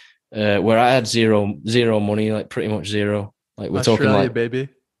 where I had zero money, like pretty much zero. Like we're Australia, talking like, baby.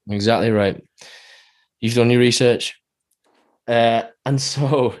 Exactly right. You've done your research. And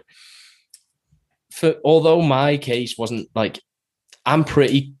so, although my case wasn't like, I'm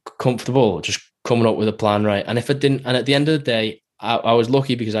pretty comfortable just coming up with a plan, right? And if I didn't, and at the end of the day, I was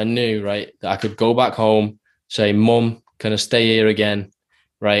lucky because I knew, right, that I could go back home, say, Mum, can I stay here again,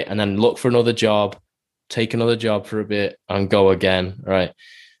 right? And then look for another job, take another job for a bit and go again, right?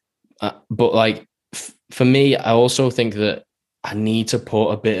 But like, for me, I also think that I need to put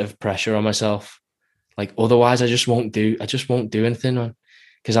a bit of pressure on myself. Like, otherwise I just won't do anything, man.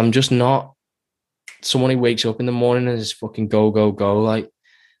 Because I'm just not someone who wakes up in the morning and is fucking go. Like,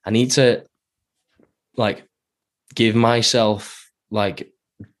 I need to like give myself like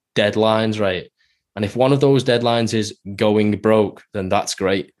deadlines, right? And if one of those deadlines is going broke, then that's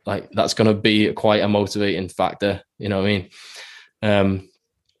great. Like, that's going to be quite a motivating factor. You know what I mean?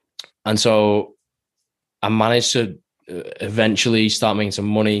 And so I managed to eventually start making some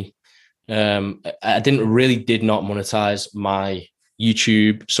money. I did not monetize my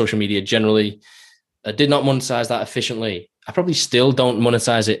YouTube, social media generally. I did not monetize that efficiently. I probably still don't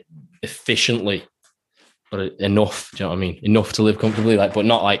monetize it efficiently, but enough. Do you know what I mean? Enough to live comfortably, like, but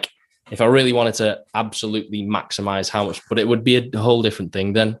not like if I really wanted to absolutely maximize how much, but it would be a whole different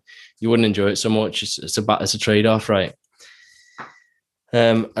thing. Then you wouldn't enjoy it so much. It's a trade-off, right?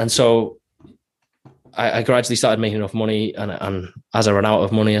 And so I gradually started making enough money, and as I ran out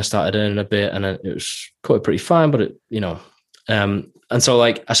of money, I started earning a bit, and it was quite pretty fine. But and so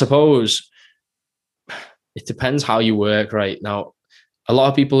like I suppose it depends how you work, right? Now, a lot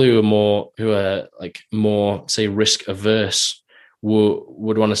of people who are more say risk averse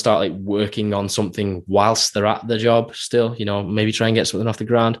would want to start like working on something whilst they're at the job still. Maybe try and get something off the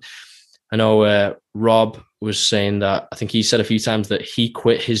ground. I know Rob was saying that, I think he said a few times that he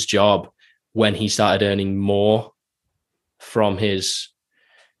quit his job when he started earning more from his.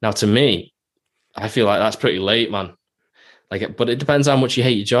 Now, to me, I feel like that's pretty late, man. Like, but it depends how much you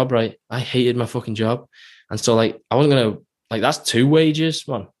hate your job, right? I hated my fucking job. And so like, I wasn't going to, like, that's 2 wages,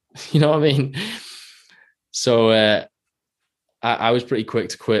 man. You know what I mean? So I was pretty quick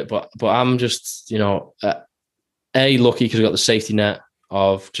to quit, but I'm just, lucky because I got the safety net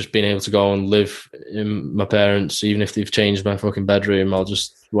of just being able to go and live in my parents, even if they've changed my fucking bedroom, I'll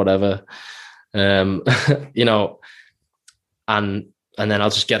just whatever. And then I'll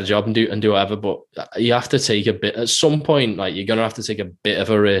just get a job and do whatever. But you have to take a bit at some point, like you're gonna have to take a bit of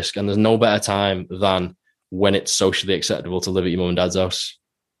a risk, and there's no better time than when it's socially acceptable to live at your mum and dad's house.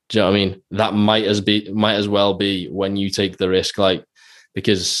 Do you know what I mean? That might as well be when you take the risk, like,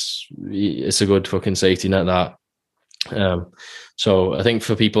 because it's a good fucking safety net, that. So I think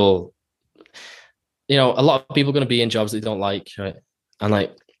for people, a lot of people are going to be in jobs that they don't like, right? And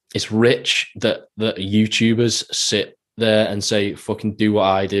like, it's rich that YouTubers sit there and say, fucking do what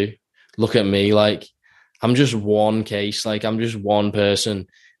I do. Look at me. Like, I'm just one case. Like, I'm just one person.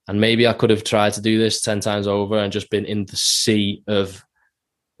 And maybe I could have tried to do this 10 times over and just been in the sea of,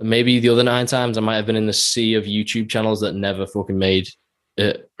 maybe the other 9 times I might have been in the sea of YouTube channels that never fucking made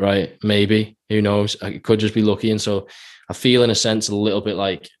it, right? Maybe. Who knows? I could just be lucky. And so I feel in a sense a little bit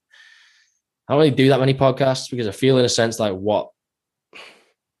like, I don't really do that many podcasts because I feel in a sense like I'll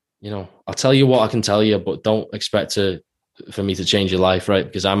tell you what I can tell you, but don't expect to for me to change your life, right?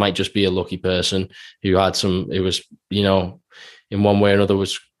 Because I might just be a lucky person who was, in one way or another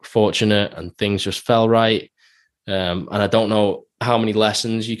was fortunate and things just fell right. And I don't know how many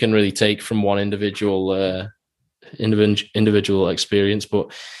lessons you can really take from one individual experience,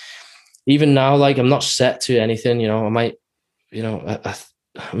 but even now, like, I'm not set to anything, I might, I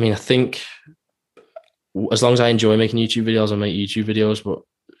think as long as I enjoy making YouTube videos, I'll make YouTube videos, but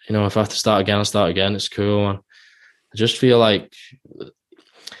if I have to start again, I'll start again. It's cool, man. I just feel like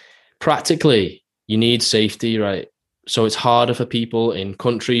practically you need safety, right? So it's harder for people in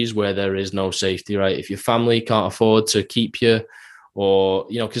countries where there is no safety, right? If your family can't afford to keep you, or,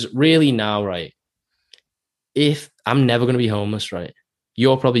 because really now, right, if I'm never going to be homeless, right?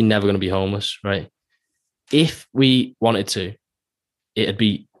 You're probably never going to be homeless, right? If we wanted to, it'd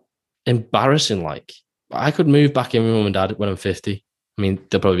be embarrassing. Like, I could move back in with mum and dad when I'm 50. I mean,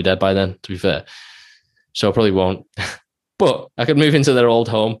 they'll probably be dead by then, to be fair. So I probably won't. But I could move into their old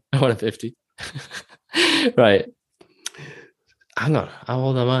home when I'm 50. Right. Hang on. How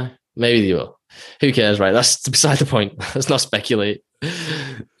old am I? Maybe they will. Who cares, right? That's beside the point. Let's not speculate.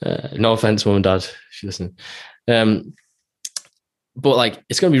 No offense, mum and dad, if you're listening. But like,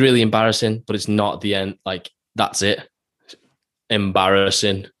 it's going to be really embarrassing, but it's not the end. Like, that's it.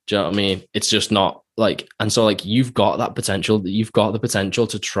 Embarrassing. Do you know what I mean? It's just not like, and so like, you've got that potential. You've got the potential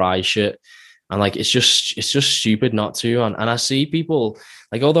to try shit. And like, it's just stupid not to. And I see people,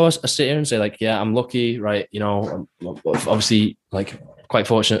 like, although I sit here and say like, yeah, I'm lucky, right? Obviously like quite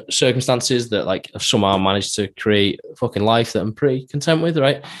fortunate circumstances that like I've somehow managed to create a fucking life that I'm pretty content with,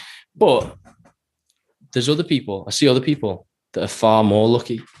 right? But there's other people, I see other people that are far more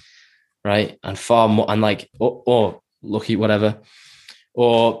lucky, right? And far more, and like, or lucky, whatever.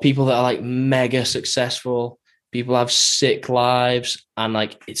 Or people that are like mega successful. People have sick lives, and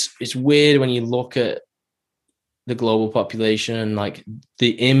like it's weird when you look at the global population and like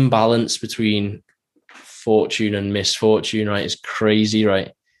the imbalance between fortune and misfortune, right? Is crazy,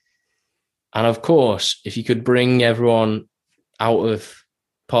 right? And of course, if you could bring everyone out of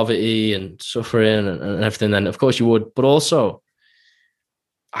poverty and suffering and everything, then of course you would. But also,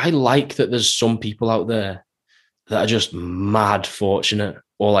 I like that there's some people out there that are just mad fortunate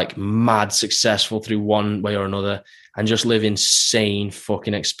or like mad successful through one way or another and just live insane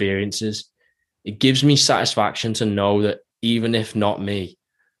fucking experiences. It gives me satisfaction to know that even if not me,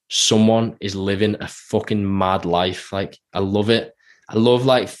 someone is living a fucking mad life. Like, I love it. I love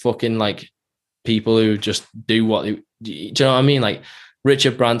like fucking like people who just do what they, do you know what I mean? Like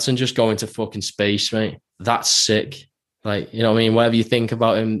Richard Branson just going to fucking space, mate. That's sick. Like, you know what I mean? Whatever you think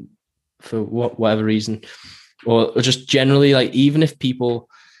about him for whatever reason, or just generally, like, even if people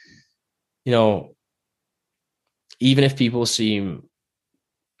seem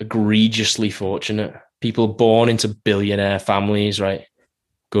egregiously fortunate, people born into billionaire families, right?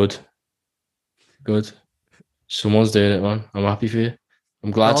 Good. Someone's doing it, man. I'm happy for you. I'm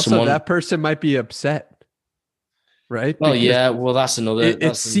glad also, that person might be upset, right? Well, because yeah. Well, that's another.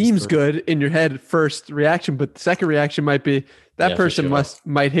 It seems good in your head, first reaction, but the second reaction might be that person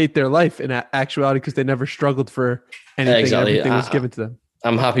might hate their life in actuality because they never struggled for anything. Exactly. Everything was given to them.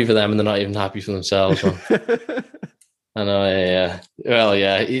 I'm happy for them, and they're not even happy for themselves. I know. Yeah. Well,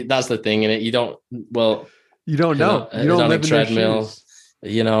 yeah. That's the thing, innit? You don't know. You don't live in treadmill.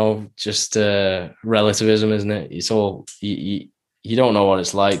 Just relativism, isn't it? It's all you don't know what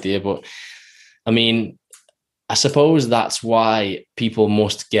it's like, do you? But I mean, I suppose that's why people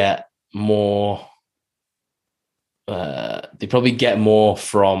must get more. They probably get more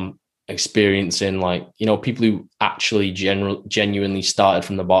from experiencing, like, people who actually genuinely started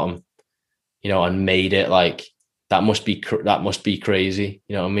from the bottom, and made it. Like, that must be crazy.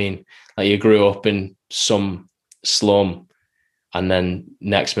 You know what I mean? Like, you grew up in some slum, and then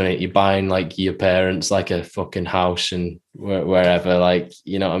next minute you're buying like your parents like a fucking house and wherever, like,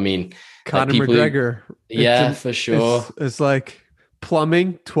 you know what I mean? Conor McGregor. For sure. It's like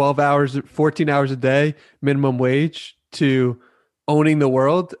plumbing, 12 hours, 14 hours a day, minimum wage, to owning the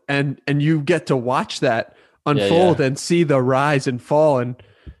world. And you get to watch that unfold and see the rise and fall.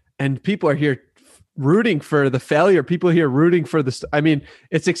 And people are here rooting for the failure. People here rooting for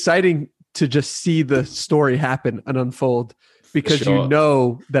it's exciting to just see the story happen and unfold, because you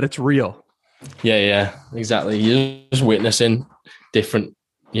know that it's real. Yeah, exactly. You're just witnessing different,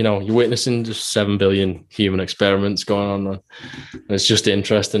 you're witnessing just 7 billion human experiments going on. And it's just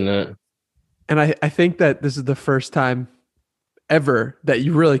interesting, isn't it? And I think that this is the first time ever that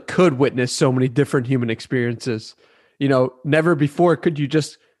you really could witness so many different human experiences. Never before could you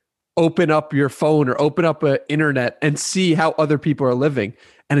just open up your phone or open up an internet and see how other people are living.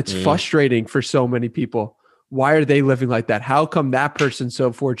 And it's frustrating for so many people. Why are they living like that? How come that person's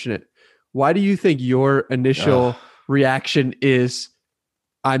so fortunate? Why do you think your initial reaction is,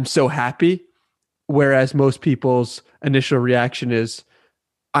 I'm so happy, whereas most people's initial reaction is,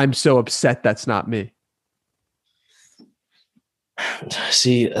 I'm so upset that's not me?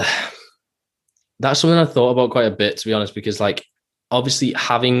 See, that's something I thought about quite a bit, to be honest, because like obviously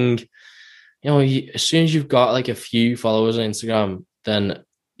having, as soon as you've got like a few followers on Instagram, then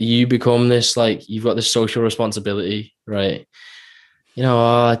you become this, like, you've got this social responsibility, right?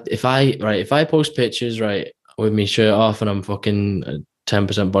 If I post pictures, right, with me shirt off and I'm fucking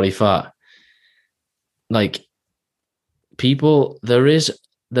 10% body fat, like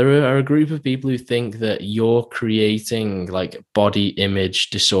there are a group of people who think that you're creating like body image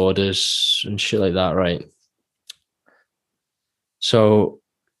disorders and shit like that, right? So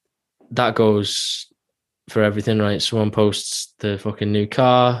that goes for everything, right? Someone posts the fucking new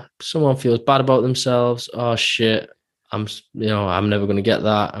car, someone feels bad about themselves. Oh shit, I'm never going to get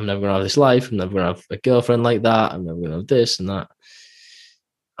that. I'm never going to have this life. I'm never going to have a girlfriend like that. I'm never going to have this and that.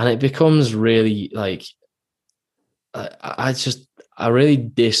 And it becomes really like, I really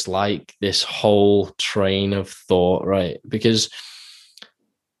dislike this whole train of thought, right? Because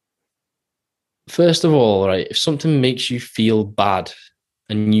first of all, right, if something makes you feel bad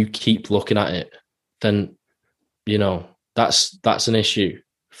and you keep looking at it, then, that's an issue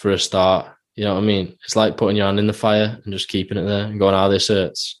for a start. You know what I mean? It's like putting your hand in the fire and just keeping it there and going, oh, this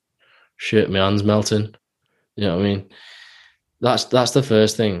hurts. Shit, my hand's melting. You know what I mean? That's the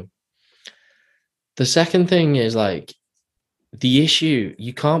first thing. The second thing is like the issue,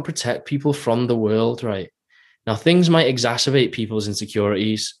 you can't protect people from the world, right? Now, things might exacerbate people's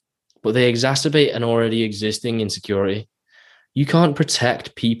insecurities, but they exacerbate an already existing insecurity. You can't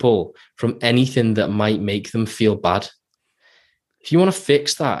protect people from anything that might make them feel bad. If you want to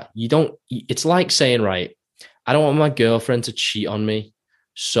fix that, it's like saying, right, I don't want my girlfriend to cheat on me,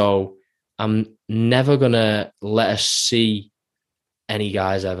 so I'm never going to let her see any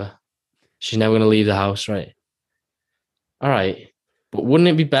guys ever. She's never going to leave the house, right? All right. But wouldn't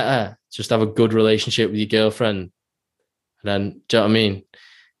it be better just to have a good relationship with your girlfriend? And then, do you know what I mean?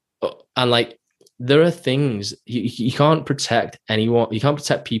 And like, there are things you can't protect anyone. You can't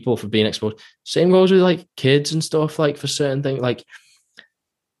protect people from being exposed. Same goes with like kids and stuff, like for certain things, like,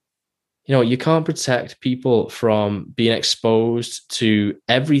 you can't protect people from being exposed to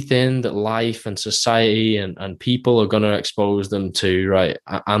everything that life and society and people are going to expose them to, right?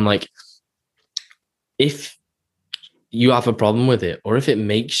 And like, if you have a problem with it, or if it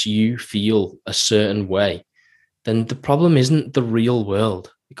makes you feel a certain way, then the problem isn't the real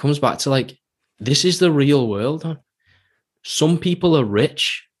world. It comes back to like, this is the real world. Huh? Some people are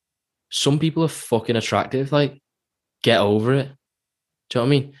rich. Some people are fucking attractive. Like, get over it. Do you know what I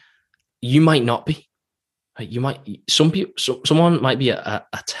mean? You might not be. Like, someone might be a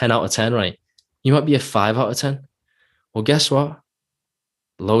 10 out of 10, right? You might be a 5 out of 10. Well, guess what?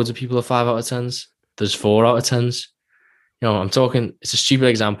 Loads of people are 5 out of 10s. There's 4 out of 10s. I'm talking, it's a stupid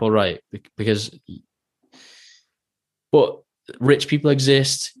example, right? But rich people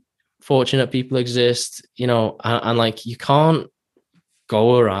exist, fortunate people exist, and like, you can't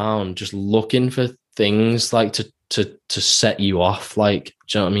go around just looking for things like to set you off. Like,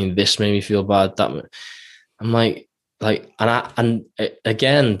 do you know what I mean? This made me feel bad. That I'm like,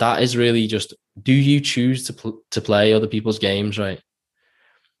 again, that is really just, do you choose to play other people's games, right?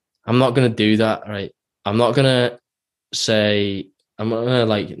 I'm not going to do that, right? I'm not going to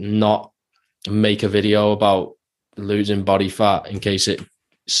like not make a video about losing body fat in case it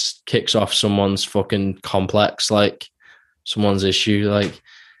kicks off someone's fucking complex, like someone's issue. Like,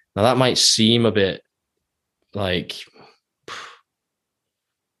 now that might seem a bit like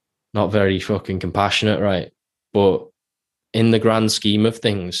not very fucking compassionate, right? But in the grand scheme of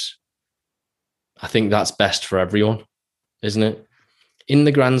things, I think that's best for everyone, isn't it? In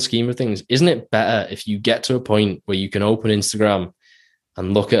the grand scheme of things, isn't it better if you get to a point where you can open Instagram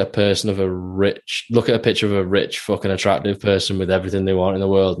and look at a picture of a rich, fucking attractive person with everything they want in the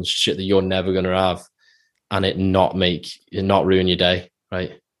world and shit that you're never going to have, and it not ruin your day,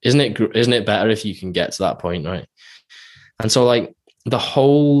 right? Isn't it better if you can get to that point, right? And so like the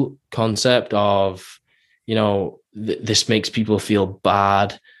whole concept of, this makes people feel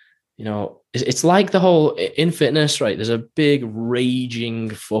bad, it's like the whole in fitness, right? There's a big raging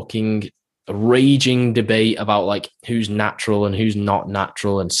debate about like who's natural and who's not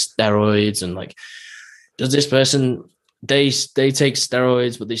natural, and steroids, and like, does this person, they take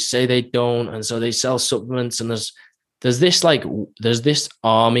steroids but they say they don't, and so they sell supplements, and there's this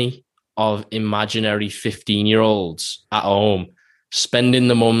army of imaginary 15-year-olds at home spending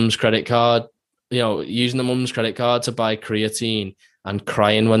the mum's credit card using the mum's credit card to buy creatine and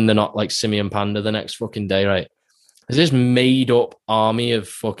crying when they're not like Simeon Panda the next fucking day, right? There's this made up army of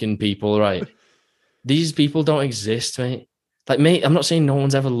fucking people, right? These people don't exist, mate. Like, mate, I'm not saying no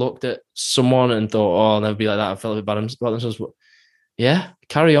one's ever looked at someone and thought, oh, I'll never be like that. I felt a bit bad about themselves. But yeah,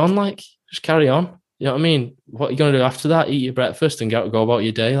 carry on, like, just carry on. You know what I mean? What are you going to do after that? Eat your breakfast and go about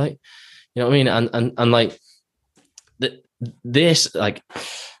your day, like, you know what I mean? And like, this, like,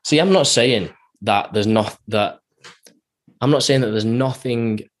 see, I'm not saying that there's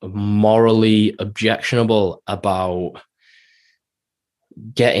nothing morally objectionable about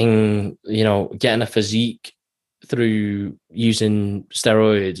getting a physique through using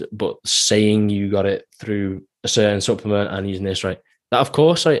steroids, but saying you got it through a certain supplement and using this, right? That, of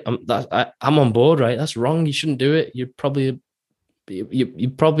course, I'm on board, right? That's wrong. You shouldn't do it. You probably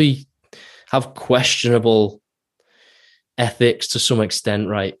have questionable ethics to some extent,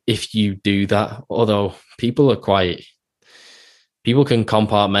 right? If you do that, although people can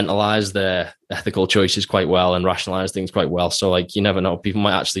compartmentalize their ethical choices quite well and rationalize things quite well. So, like, you never know. People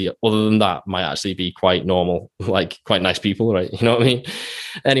might actually, other than that, might actually be quite normal, like quite nice people, right? You know what I mean?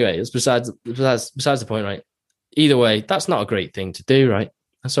 Anyway, it's besides the point, right? Either way, that's not a great thing to do, right?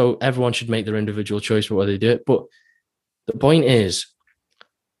 And so everyone should make their individual choice for whether they do it. But the point is,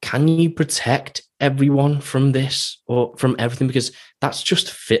 can you protect everyone from this or from everything? Because that's just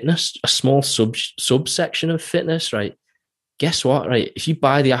fitness, a small subsection of fitness, right? Guess what, right? If you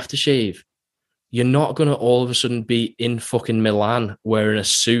buy the aftershave, you're not going to all of a sudden be in fucking Milan wearing a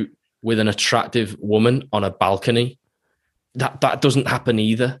suit with an attractive woman on a balcony. That doesn't happen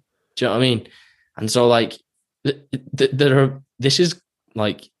either. Do you know what I mean? And so, like, this is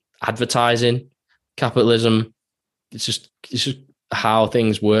like advertising, capitalism. It's just how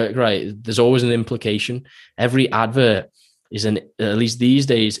things work, right? There's always an implication. Every advert at least these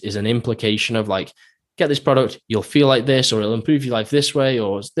days, is an implication of like, get this product, you'll feel like this, or it'll improve your life this way,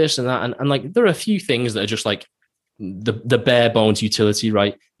 or it's this and that. And like, there are a few things that are just like the bare bones utility,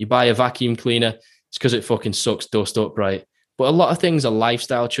 right? You buy a vacuum cleaner, it's because it fucking sucks dust up, right? But a lot of things are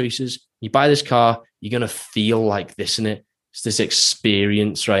lifestyle choices. You buy this car, you're going to feel like this in it. It's this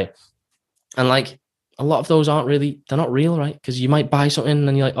experience, right? And like, a lot of those they're not real, right? Because you might buy something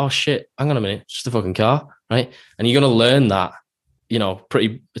and you're like, oh shit, hang on a minute, it's just a fucking car, right? And you're going to learn that,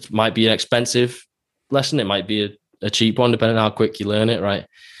 it might be an expensive lesson. It might be a cheap one, depending on how quick you learn it, right?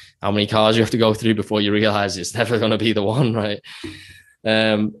 How many cars you have to go through before you realize it's never going to be the one, right?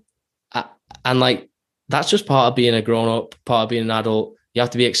 And like, that's just part of being a grown-up, part of being an adult. You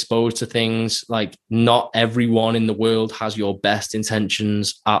have to be exposed to things. Like, not everyone in the world has your best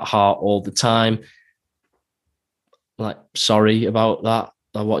intentions at heart all the time. Like, sorry about that.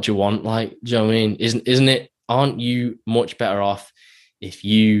 Like, what do you want? Like, do you know what I mean? Isn't it? Aren't you much better off if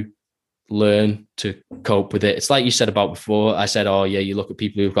you learn to cope with it? It's like you said about before. I said, oh yeah, you look at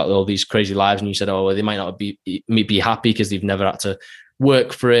people who've got all these crazy lives, and you said, oh, well, they might not be happy because they've never had to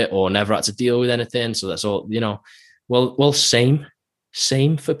work for it or never had to deal with anything. So that's all, well, same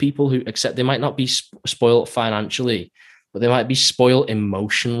for people who accept they might not be spoiled financially, but they might be spoiled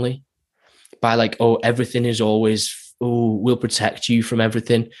emotionally by like, oh, everything is always, oh, we'll protect you from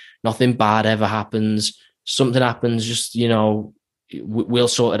everything. Nothing bad ever happens. Something happens, just, we'll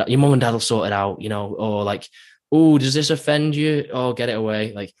sort it out. Your mom and dad will sort it out, or like, oh, does this offend you? Oh, get it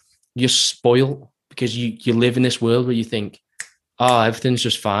away. Like, you're spoiled because you live in this world where you think, oh, everything's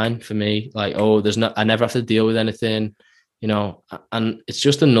just fine for me. Like, oh, I never have to deal with anything, and it's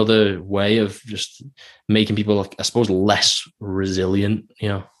just another way of just making people, like, I suppose, less resilient,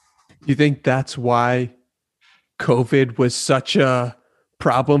 You think that's why COVID was such a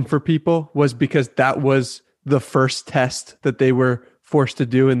problem for people, was because that was the first test that they were forced to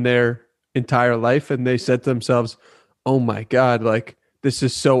do in their entire life? And they said to themselves, oh my God, like, this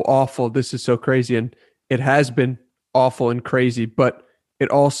is so awful. This is so crazy. And it has been awful and crazy, but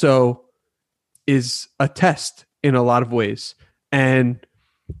it also is a test in a lot of ways. And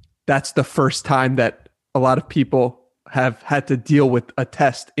that's the first time that a lot of people have had to deal with a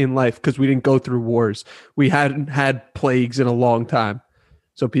test in life, because we didn't go through wars. We hadn't had plagues in a long time.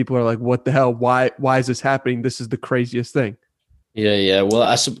 So people are like, what the hell? Why is this happening? This is the craziest thing. Yeah. Well,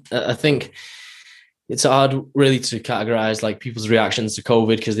 I think it's hard really to categorize like people's reactions to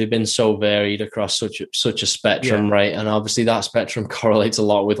COVID, because they've been so varied across such a spectrum, right? And obviously that spectrum correlates a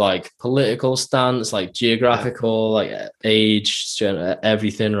lot with like political stance, like geographical, like age,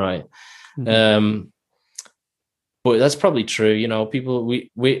 everything, right? Mm-hmm. But that's probably true. People,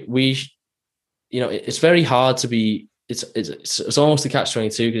 we it's very hard to be. It's almost a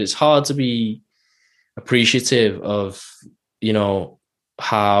catch-22, because it's hard to be appreciative of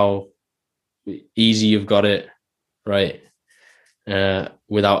how easy you've got it, right?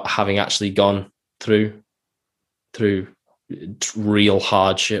 Without having actually gone through real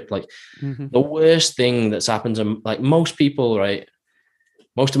hardship. Like the worst thing that's happened to like most people, right?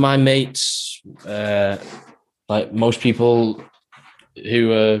 Most of my mates, like most people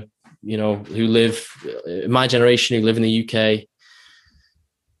who are, who live in my generation, who live in the UK,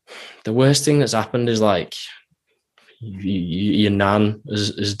 the worst thing that's happened is like your nan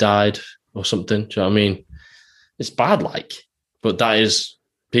has died or something. Do you know what I mean? It's bad, like, but that is,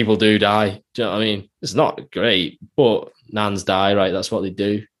 people do die. Do you know what I mean? It's not great, but nans die, right? That's what they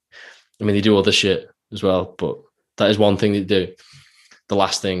do. I mean, they do other shit as well, but that is one thing they do. The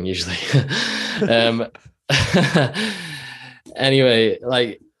last thing usually. Anyway,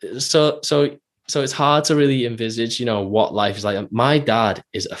 like, so it's hard to really envisage, what life is like. My dad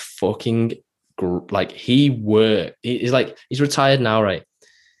is a fucking, like, he's retired now, right?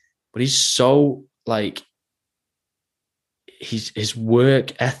 But he's so, like, his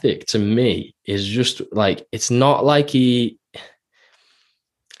work ethic to me is just like, it's not like it's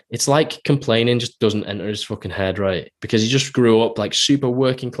like complaining just doesn't enter his fucking head, right? Because he just grew up like super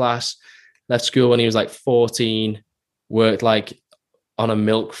working class, left school when he was like 14, worked like on a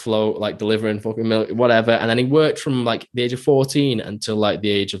milk float, like delivering fucking milk, whatever. And then he worked from like the age of 14 until like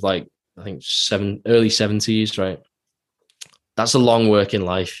the age of like, I think early 70s, right? That's a long working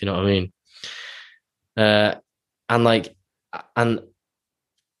life, you know what I mean? And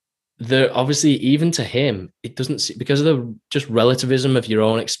the obviously, even to him, it doesn't, because of the just relativism of your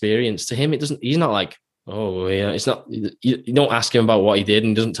own experience, to him, it doesn't, he's not like, oh yeah, it's not, you don't ask him about what he did and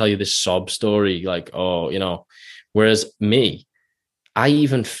he doesn't tell you this sob story, like, oh, whereas me, I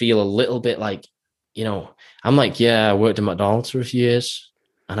even feel a little bit like, I'm like, yeah, I worked at McDonald's for a few years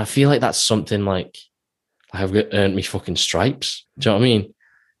and I feel like that's something like I've earned me fucking stripes. Do you know what I mean?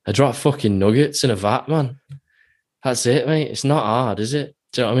 I dropped fucking nuggets in a vat, man. That's it, mate. It's not hard, is it?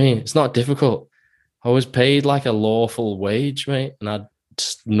 Do you know what I mean? It's not difficult. I was paid like a lawful wage, mate, and I had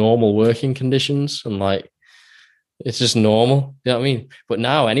just normal working conditions, and like, it's just normal. You know what I mean? But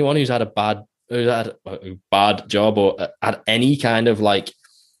now, anyone who's had a bad job or had any kind of like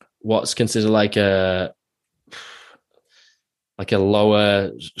what's considered like a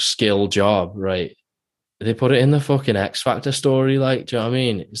lower skill job, right? They put it in the fucking X Factor story, like, do you know what I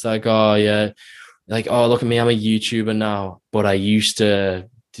mean? It's like, oh yeah. Like, oh, look at me, I'm a YouTuber now, but I used to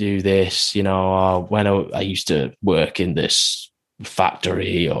do this, when I used to work in this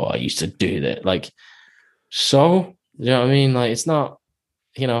factory, or I used to do that. Like, so, you know what I mean? Like, it's not,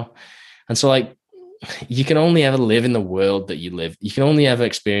 and so like, you can only ever live in the world that you live. You can only ever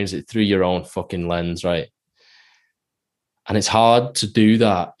experience it through your own fucking lens, right? And it's hard to do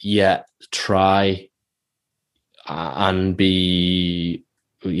that, yet try and be,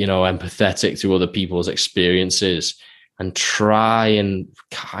 empathetic to other people's experiences and try and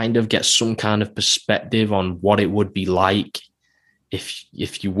kind of get some kind of perspective on what it would be like if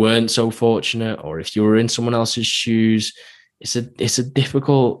you weren't so fortunate, or if you were in someone else's shoes. It's a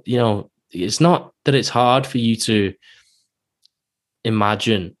difficult, it's not that it's hard for you to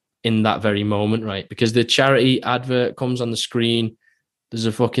imagine in that very moment, right? Because the charity advert comes on the screen, there's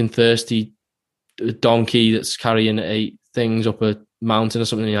a fucking thirsty donkey that's carrying 8 things up a mountain or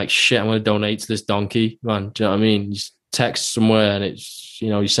something, and you're like, shit, I'm going to donate to this donkey, man. Do you know what I mean? You text somewhere and it's,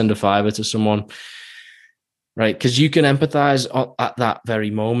 you send a $5 to someone, right? Because you can empathize at that very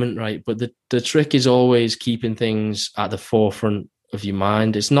moment, right? But the trick is always keeping things at the forefront of your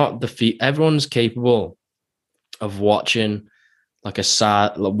mind. It's not everyone's capable of watching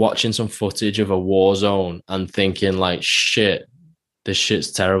watching some footage of a war zone and thinking like, shit, this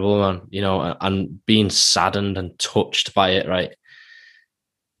shit's terrible, man, and being saddened and touched by it, right?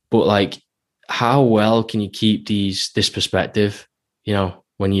 But like, how well can you keep this perspective,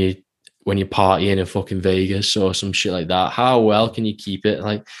 when you're partying in fucking Vegas or some shit like that? How well can you keep it?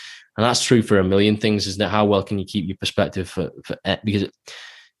 Like, and that's true for a million things, isn't it? How well can you keep your perspective for because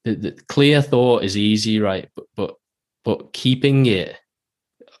the clear thought is easy, right? But keeping it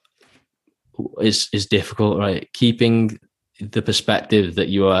is difficult, right? Keeping the perspective that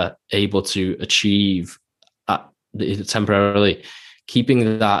you are able to achieve temporarily,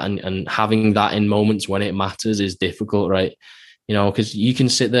 keeping that and having that in moments when it matters is difficult, right? Because you can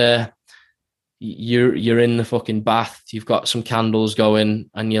sit there, you're in the fucking bath, you've got some candles going,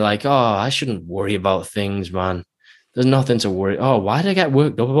 and you're like, oh, I shouldn't worry about things, man. There's nothing to worry. Oh, why did I get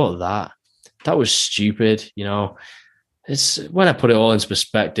worked up about that? That was stupid, It's when I put it all into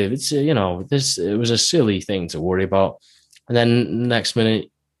perspective, it's, it was a silly thing to worry about. And then next minute,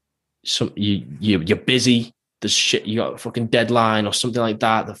 you're busy, there's shit, you got a fucking deadline or something like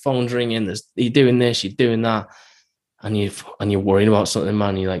that. The phone's ringing. You're doing this, you're doing that, and you're worrying about something,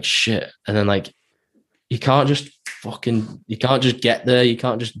 man. You're like, shit, and then like you can't just get there. You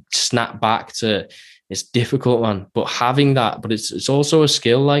can't just snap back to. It's difficult, man. But having that, but it's also a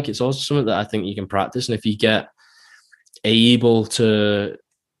skill. Like it's also something that I think you can practice, and if you get able to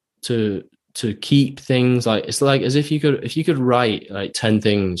keep things, like it's like as if you could write like 10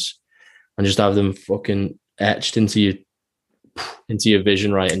 things and just have them fucking etched into your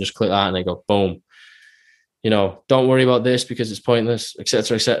vision, right? And just click that and they go boom. Don't worry about this because it's pointless,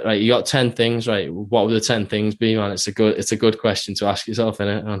 etc., etc. Right? You got 10 things, right? What would the 10 things be, man? It's a good question to ask yourself,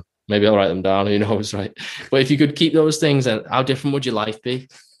 innit? And maybe I'll write them down. Who knows, right? But if you could keep those things, and how different would your life be?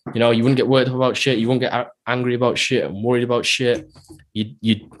 You wouldn't get worked up about shit. You wouldn't get angry about shit and worried about shit.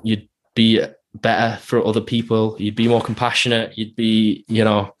 You'd be better for other people. You'd be more compassionate. You'd be,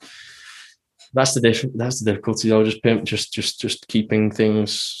 that's the difficulty though. Just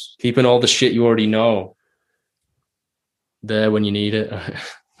keeping all the shit you already know there when you need it.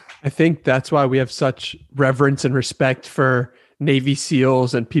 I think that's why we have such reverence and respect for Navy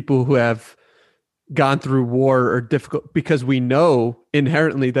SEALs and people who have gone through war or difficult, because we know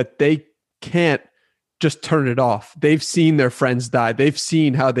inherently that they can't just turn it off. They've seen their friends die. They've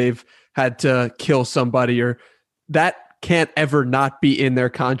seen how they've had to kill somebody, or that can't ever not be in their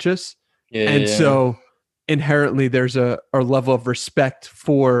conscious. So inherently there's a level of respect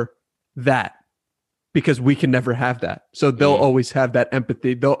for that, because we can never have that. So they'll always have that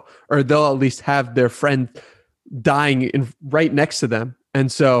empathy. They'll at least have their friend dying right next to them. And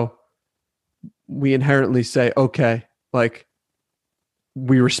so we inherently say, okay, like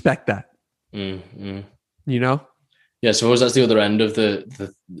we respect that, Yeah. I suppose that's the other end of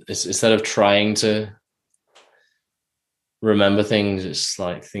the instead of trying to remember things, it's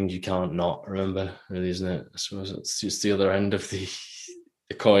like things you can't not remember, really, isn't it? I suppose it's just the other end of the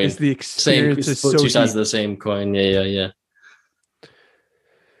coin. It's the experience. It's two sides of the same coin. Yeah.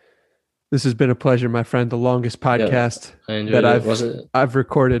 This has been a pleasure, my friend. The longest podcast that I've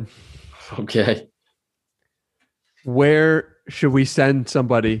recorded. Okay. Where should we send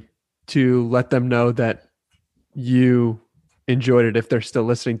somebody to let them know that you enjoyed it if they're still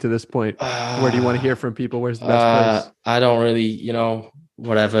listening to this point? Where do you want to hear from people? Where's the best place? I don't really,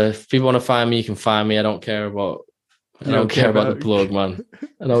 whatever. If people want to find me, you can find me. I don't care about the plug, man.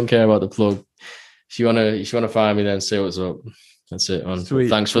 I don't care about the plug. If you wanna find me, then say what's up. That's it, man. Sweet.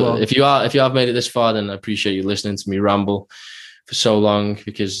 Thanks if you have made it this far, then I appreciate you listening to me ramble for so long,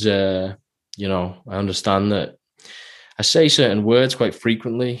 because I understand that I say certain words quite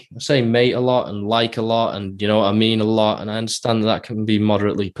frequently. I say mate a lot and like a lot, and I mean a lot, and I understand that can be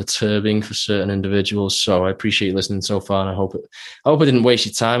moderately perturbing for certain individuals. So I appreciate you listening so far, and I hope I didn't waste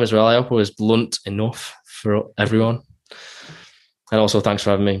your time as well. I hope it was blunt enough for everyone. And also, thanks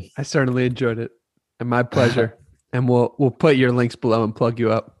for having me. I certainly enjoyed it, and my pleasure. And we'll put your links below and plug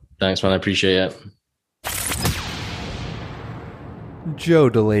you up. Thanks, man. I appreciate it. Joe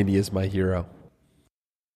Delaney is my hero.